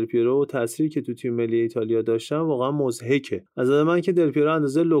توتی و دل پیرو و تأثیری که تو تیم ملی ایتالیا داشتن واقعا مضحکه. از نظر من که دل پیرو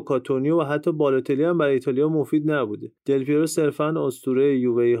اندازه لوکاتونیو و حتی بالوتلی هم برای ایتالیا مفید نبوده. دل پیرو صرفا اسطوره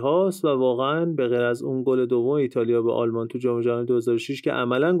یووه هاست و واقعا به غیر از اون گل دوم ایتالیا به آلمان تو جام جهانی 2006 که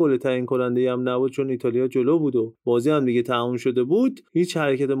عملاً گل تعیین کننده هم نبود چون ایتالیا جلو بود و بازی هم دیگه تموم شده بود، هیچ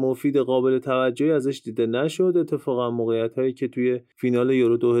حرکت مفید قابل توجهی ازش دیده نشد. اتفاقا موقعیتایی که توی فینال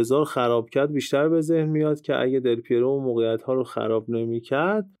یورو 2000 خراب کرد بیشتر به ذهن میاد که اگه دل پیرو اون موقعیت‌ها رو خراب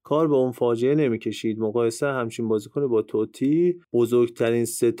نمی‌کرد کار به اون فاجعه نمی‌کشید. مقایسه همچین بازیکن با توتی، بزرگترین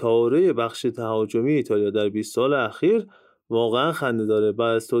ستاره بخش تهاجمی ایتالیا در 20 سال اخیر، واقعا خنده داره.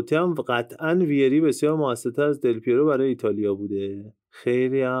 بعد از توتی هم قطعاً ویری بسیار موثرتر از دل پیرو برای ایتالیا بوده.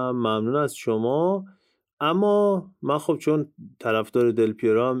 خیلی هم ممنون از شما. اما من خب چون طرفدار دل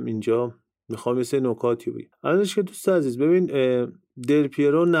پیرو هم اینجا میخوام یه سری نکاتی بگم. ازش که دوست عزیز ببین، دل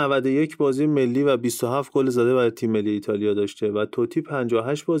پیرو 91 بازی ملی و 27 گل زده برای تیم ملی ایتالیا داشته و توتی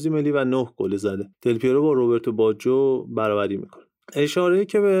 58 بازی ملی و 9 گل زده. دل پیرو با روبرتو باجو برابری میکنه. اشاره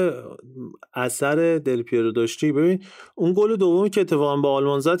که به اثر دل پیرو داشتی، ببین اون گل دومی که اتفاقا با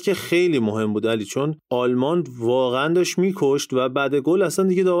آلمان زد که خیلی مهم بود علی، چون آلمان واقعا داشت میکشت و بعد گل اصلا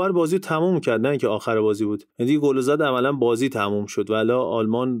دیگه داور بازی تموم کرد، نه که آخر بازی بود، یعنی گل زد عملا بازی تموم شد و الا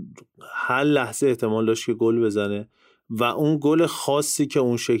آلمان هر لحظه احتمال داشت که گل بزنه. و اون گل خاصی که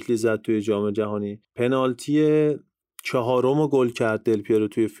اون شکلی زد توی جام جهانی، پنالتی چهارم گل کرد دل پیرو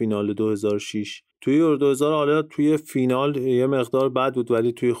توی فینال 2006. توی یورو 2000 حالا توی فینال یه مقدار بد بود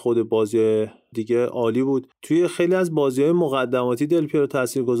ولی توی خود بازی دیگه عالی بود. توی خیلی از بازی‌های مقدماتی دل پیرو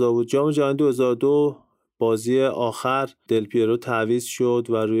تاثیرگذار بود. جام جهانی 2002 بازی آخر دل پیرو تعویض شد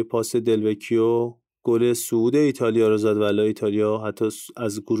و روی پاس دلوکیو گل صعود ایتالیا رو زد ولی ایتالیا حتی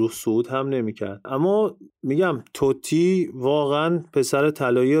از گروه صعود هم نمی‌کرد. اما میگم توتی واقعا پسر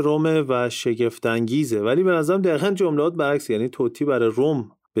طلایی رومه و شگفت انگیزه، ولی به نظرم دقیقاً جملات برعکس، یعنی توتی برای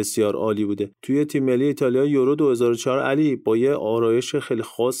روم بسیار عالی بوده. توی تیم ملی ایتالیا یورو 2004 علی با یه آرایش خیلی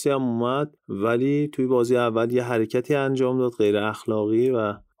خاصی هم اومد ولی توی بازی اول یه حرکتی انجام داد غیر اخلاقی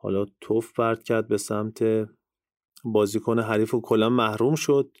و حالا توف پرت کرد به سمت بازیکن حریف و کلا محروم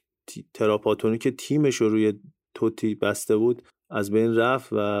شد تراپاتونی که تیمش رو روی توتی بسته بود از بین رفت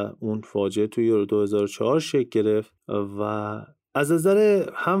و اون فاجعه توی یورو 2004 شکل گرفت. و از نظر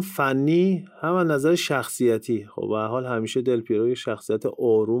هم فنی هم از نظر شخصیتی خب به هر حال همیشه دل پیرو یه شخصیت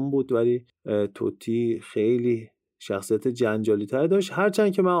آروم بود، ولی توتی خیلی شخصیت جنجالی تر داشت.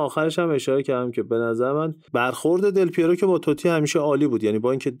 هرچند که من آخرش هم اشاره کردم که به نظر من برخورد دل پیرو که با توتی همیشه عالی بود، یعنی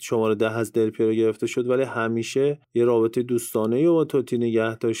با اینکه شماره 10 از دل پیرو گرفته شد ولی همیشه یه رابطه دوستانه با توتی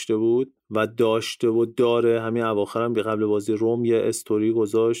نگه داشته بود و داشته و داره. همین اواخر هم قبل بازی روم یه استوری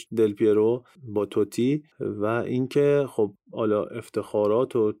گذاشت دل پیرو با توتی و اینکه خب حالا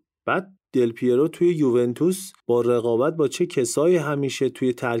افتخارات و بعد دل پیرو توی یوونتوس با رقابت با چه کسایی همیشه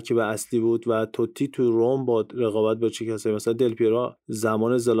توی ترکیب اصلی بود و توتی تو روم با رقابت با چه کسایی. مثلا دل پیرو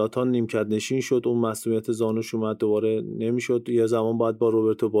زمان زلاتان نیمکت نشین شد، اون مسئولیت زانوش اومد دوباره نمیشد، یه زمان باید با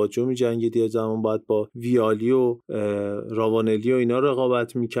روبرتو باجو می‌جنگید، یه زمان باید با ویالی و راوانلی و اینا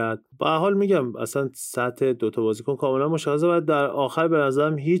رقابت میکرد. به هر حال میگم اصلا سطح دوتا بازیکن کاملا مشخصه و در آخر به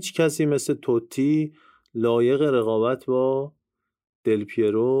نظرم هیچ کسی مثل توتی لایق رقابت با دل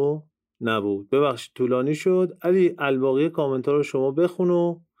پیرو نبود. ببخشید طولانی شد. علی الباقی کامنتار رو شما بخون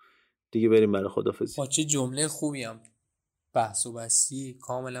و دیگه بریم برای خدافظی. با چه جمله خوبی هم بحث و بستی،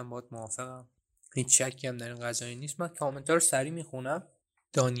 کاملا باهات موافقم، هیچ شکی هم در این قضیه نیست. من کامنتار رو سریع میخونم.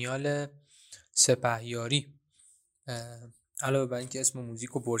 دانیال سپهیاری علاوه بر اینکه اسم موزیک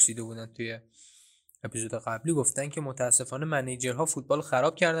رو پرسیده بودن توی اپیزود قبلی، گفتن که متاسفانه منیجرها فوتبال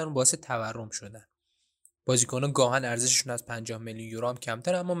خراب کردن و باعث تورم شدن. بازیکن‌ها گاهن ارزششون از 50 میلیون یورو هم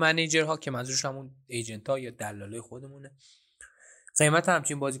کمتر، اما منیجرها که منظورش همون ایجنت‌ها یا دلالای خودمونه قیمت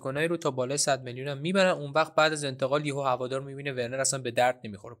همچین بازیکنایی رو تا بالای 100 میلیون هم میبرن. اون وقت بعد از انتقال یهو هوادار میبینه ورنر اصلا به درد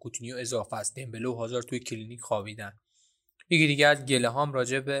نمیخوره، کوتینیو اضافه است، دمبله و هازارد توی کلینیک خوابیدن. یکی دیگه از گله هام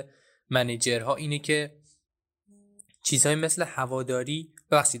راجع به منیجرها اینه که چیزهای مثل هواداری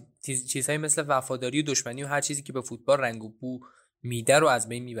چیزهای مثل وفاداری و دشمنی و هر چیزی که به فوتبال رنگ و بو میده رو از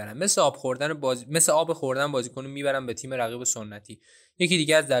بین میبرن، مثل آب خوردن بازیکنو میبرن به تیم رقیب سنتی. یکی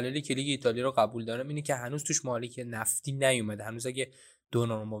دیگه از دلایلی که لیگ ایتالیا رو قبول دارم اینه که هنوز توش مالک نفتی نیومده. هنوز اگه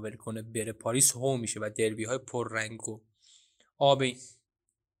دوناروما ول کنه بره پاریس هو میشه و دربی های پر رنگ و آب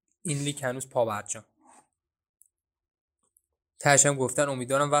این لیگ هنوز پا برجام. تاشم گفتن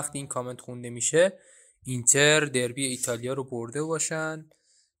امیدوارم وقتی این کامنت خونده میشه اینتر دربی ایتالیا رو برده باشن،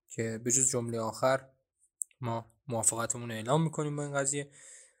 که به جز جمله آخر ما موافقتمون رو اعلام میکنیم با این قضیه.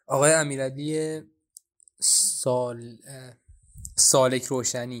 آقای امیرعلی سالک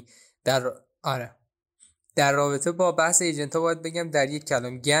روشنی در رابطه با بحث ایجنت ها باید بگم در یک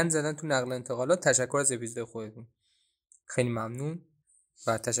کلام گند زدن تو نقل انتقالات. تشکر از اپیزود خودتون، خیلی ممنون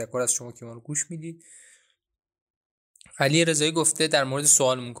و تشکر از شما که ما رو گوش میدید. علی رضایی گفته در مورد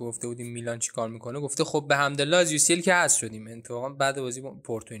سوالمون که گفته بودیم میلان چی کار میکنه، گفته خب به حمدالله از UCL که حذف شدیم، اتفاقا بعد بازی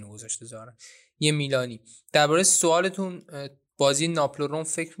پورتو اینو گذاشته ظاهرا. یه میلانی درباره سوالتون بازی ناپولی روم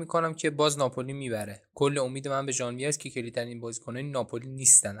فکر میکنم که باز ناپولی میبره. کل امید من به ژانویه است که کلیدترین بازیکنان ناپولی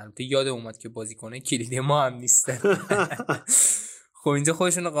نیستن. البته یاد اومد که بازیکنان کلیدی ما هم نیستن. خب اینجا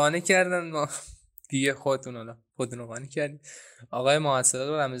خودشون رو قانع کردن، ما دیگه خودتون رو قانع کردید. آقای محسدات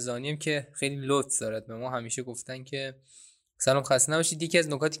و رمضانی هم که خیلی لطف دارد به ما، همیشه گفتن که سلام خسته نباشید. یکی از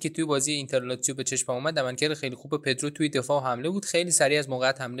نکاتی که توی بازی اینترلاتزیو به چشم اومد عملکرد خیلی خوب پدرو توی دفاع و حمله بود. خیلی سریع از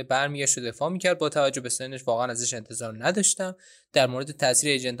موقعیت حمله برمیگشت و دفاع میکرد. با توجه به سنش واقعا ازش انتظار نداشتم. در مورد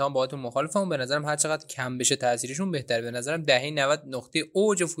تاثیر ایجنت ها باهاتون مخالفم. به نظرم هر چقدر کم بشه تاثیرشون بهتره. به نظرم دهه 90 نقطه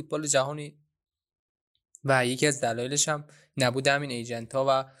اوج فوتبال جهانی و یکی از دلایلش هم نبود همین ایجنت ها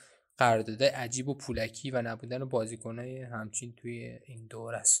و قراردادهای عجیب و پولکی و نبودن بازیکنای همچین توی این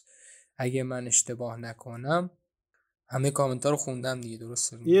دور است. اگه من اشتباه نکنم همه کامنت ها رو خوندم دیگه،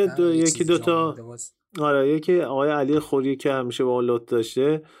 درسته؟ یکی دوتا آره، یکی آقای علی خوری که همیشه با اون لط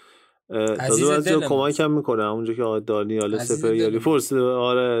داشته تازه بعضی کمک هم میکنه، اونجا که آقای دانیال سپهیاری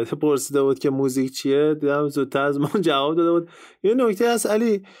پرسیده بود که موزیک چیه، دیدم زودتر از ما جواب داده بود. یه نکته هست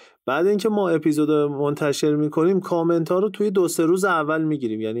علی، بعد اینکه ما اپیزود منتشر میکنیم کامنت ها رو توی 2-3 روز اول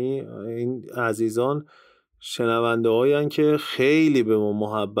میگیریم، یعنی این عزیزان شنونده هایی که خیلی به ما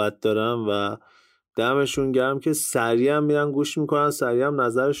محبت دارن و دمشون گرم که سریع هم میرن گوش میکنن، سریع هم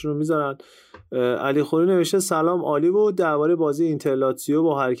نظرشون رو میذارن. علی خوری نوشته سلام عالی بود، درباره بازی اینترلاتزیو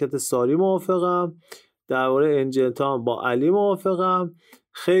با حرکت ساری موافقم، درباره انجلتا با علی موافقم،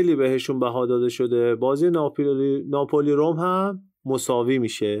 خیلی بهشون بها داده شده، بازی ناپولی روم هم مساوی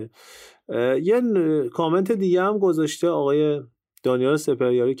میشه. یه کامنت دیگه هم گذاشته آقای دانیال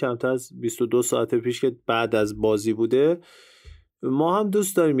سپهیاری کمتر از 22 ساعت پیش که بعد از بازی بوده، ما هم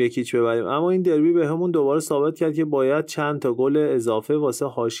دوست داریم یکیچ ببریم اما این دربی به همون دوباره ثابت کرد که باید چند تا گل اضافه واسه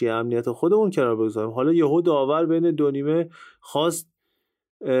حاشیه امنیت خودمون کنار بگذاریم. حالا یهو داور بین دو نیمه خواست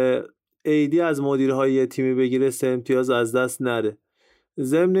ایدی از مدیرهای تیمی بگیره 3 امتیاز از دست نره.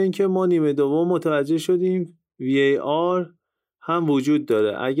 ضمن اینکه ما نیمه دوم متوجه شدیم VAR هم وجود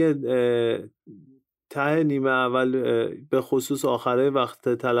داره. اگه ته نیمه اول به خصوص آخره وقت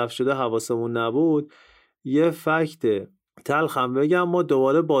تلف شده حواسمون نبود، یه فکت تلخ هم بگم، ما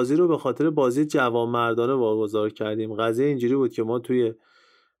دوباره بازی رو به خاطر بازی جوانمردانه واگذار کردیم. قضیه اینجوری بود که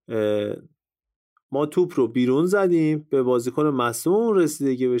ما توپ رو بیرون زدیم، به بازیکن مصدوم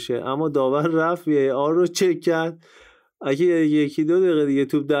رسیدگی بشه، اما داور رفت VAR رو چک کرد. اگه 1-2 دقیقه دیگه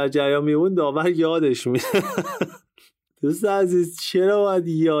توپ در جریان میمون داور یادش میره. دوست عزیز چرا باید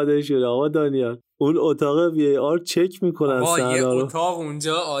یادش بره آقا دانیال؟ اون اتاق VAR چک میکنن سنا رو. یه اتاق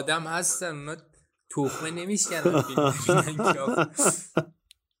اونجا آدم هستن اونا توخمه نمیشکنن.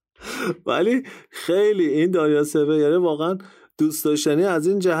 ولی خیلی این دانیال سفریانی واقعا دوست داشتنی از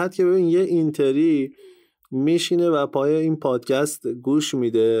این جهت که ببین یه اینتری میشینه و پای این پادکست گوش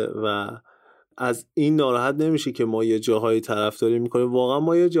میده و از این ناراحت نمیشه که ما یه جاهایی طرفداری میکنیم. واقعا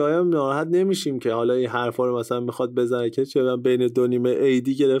ما یه جایی هم ناراحت نمیشیم که حالا این حرفا رو مثلا میخواد بزنه که چه بین 2 نیمه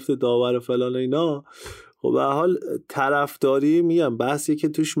ایدی گرفته داور فلان اینا. خب به حال طرفداری میگم بحثی که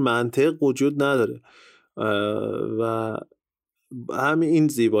توش منطق وجود نداره و همین این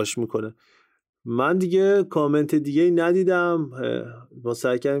زیباش میکنه. من دیگه کامنت دیگه ندیدم، ما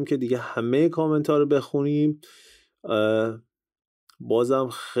سعی کردیم که دیگه همه کامنت ها رو بخونیم. بازم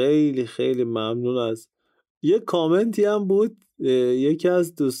خیلی خیلی ممنون. از یه کامنتی هم بود یکی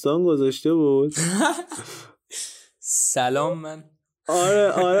از دوستان گذاشته بود سلام من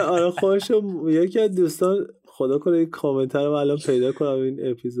آره خوشم. یکی از دوستان خدا کنه این کامنت رو الان پیدا کنم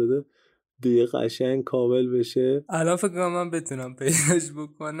این اپیزود دیگه قشنگ کامل بشه. الان فکر کنم من بتونم پیداش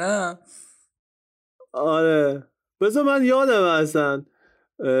بکنم. آره بذار من یادم اصلا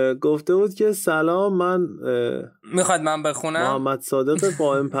گفته بود که سلام من میخواد من بخونم؟ محمد صادق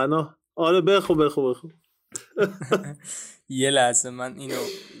قائم پناه. آره بخو یه لحظه من اینو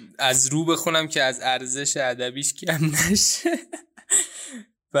از رو بخونم که از ارزش ادبیش کم نشه.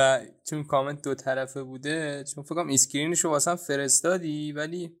 و چون کامنت 2 طرفه بوده، چون فکر کنم اسکرینشو واسم فرستادی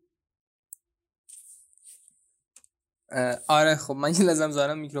ولی آره خب من یه لحظه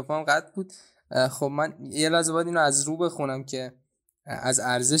زارم میکروفونم قطع بود. خب من یه لحظه باید اینو از رو بخونم که از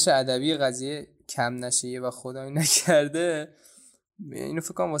ارزش ادبی قضیه کم نشه و خدایی نکرده. اینو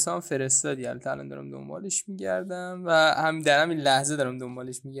فکر کنم واسه من فرستادی، الان دارم دنبالش میگردم و هم در همین لحظه دارم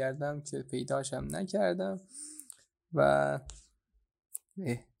دنبالش میگردم که پیداش هم نکردم و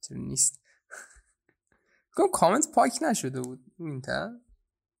چرا نیست. کامنت پاک نشده بود این تا؟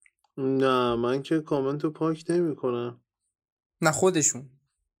 نه من که کامنت رو پاک نمی کنم. نه خودشون.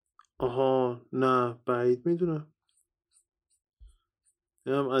 آها نه بعید میدونم.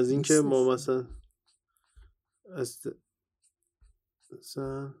 از این که ما مثلا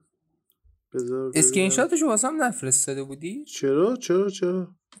اسکرین شاتشو واسم نفرستاده بودی؟ چرا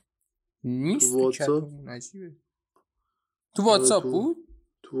نیست. تو واتساپ عجیبه. تو واتساپ بود؟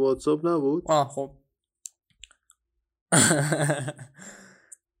 تو واتساپ نبود. خب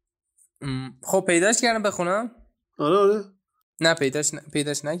خب پیداش کردم بخونم. آره نه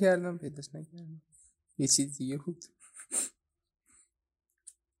پیداش نکردم. یه چیز دیگه بود.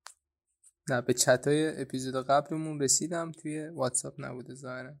 نه به چتای اپیزود قبلمون رسیدم توی واتساپ نبوده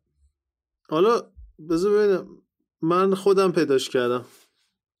ظاهرا. حالا بذار ببینم. من خودم پیداش کردم.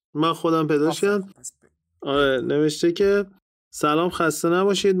 آره نوشته که سلام خسته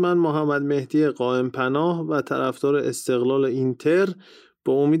نباشید، من محمد مهدی قائم پناه و طرفدار استقلال اینتر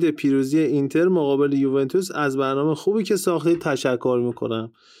با امید پیروزی اینتر مقابل یوونتوس از برنامه خوبی که ساختید تشکر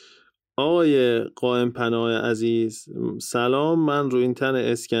میکنم. آقای قائم پناه عزیز سلام، من رویینتن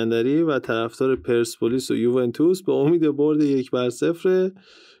اسکندری و طرفدار پرسپولیس و یوونتوس به امید برد 1-0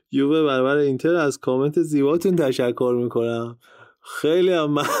 یووه برابر اینتر از کامنت زیباتون تشکر میکنم. خیلی هم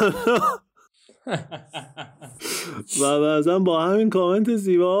ممنون. و بعضا با همین کامنت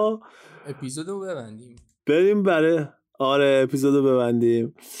زیبا اپیزودو ببندیم بریم برای اپیزودو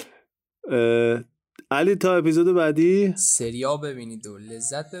ببندیم. علی تا اپیزود بعدی سریا ببینید و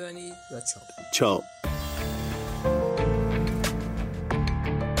لذت ببرید و چاو.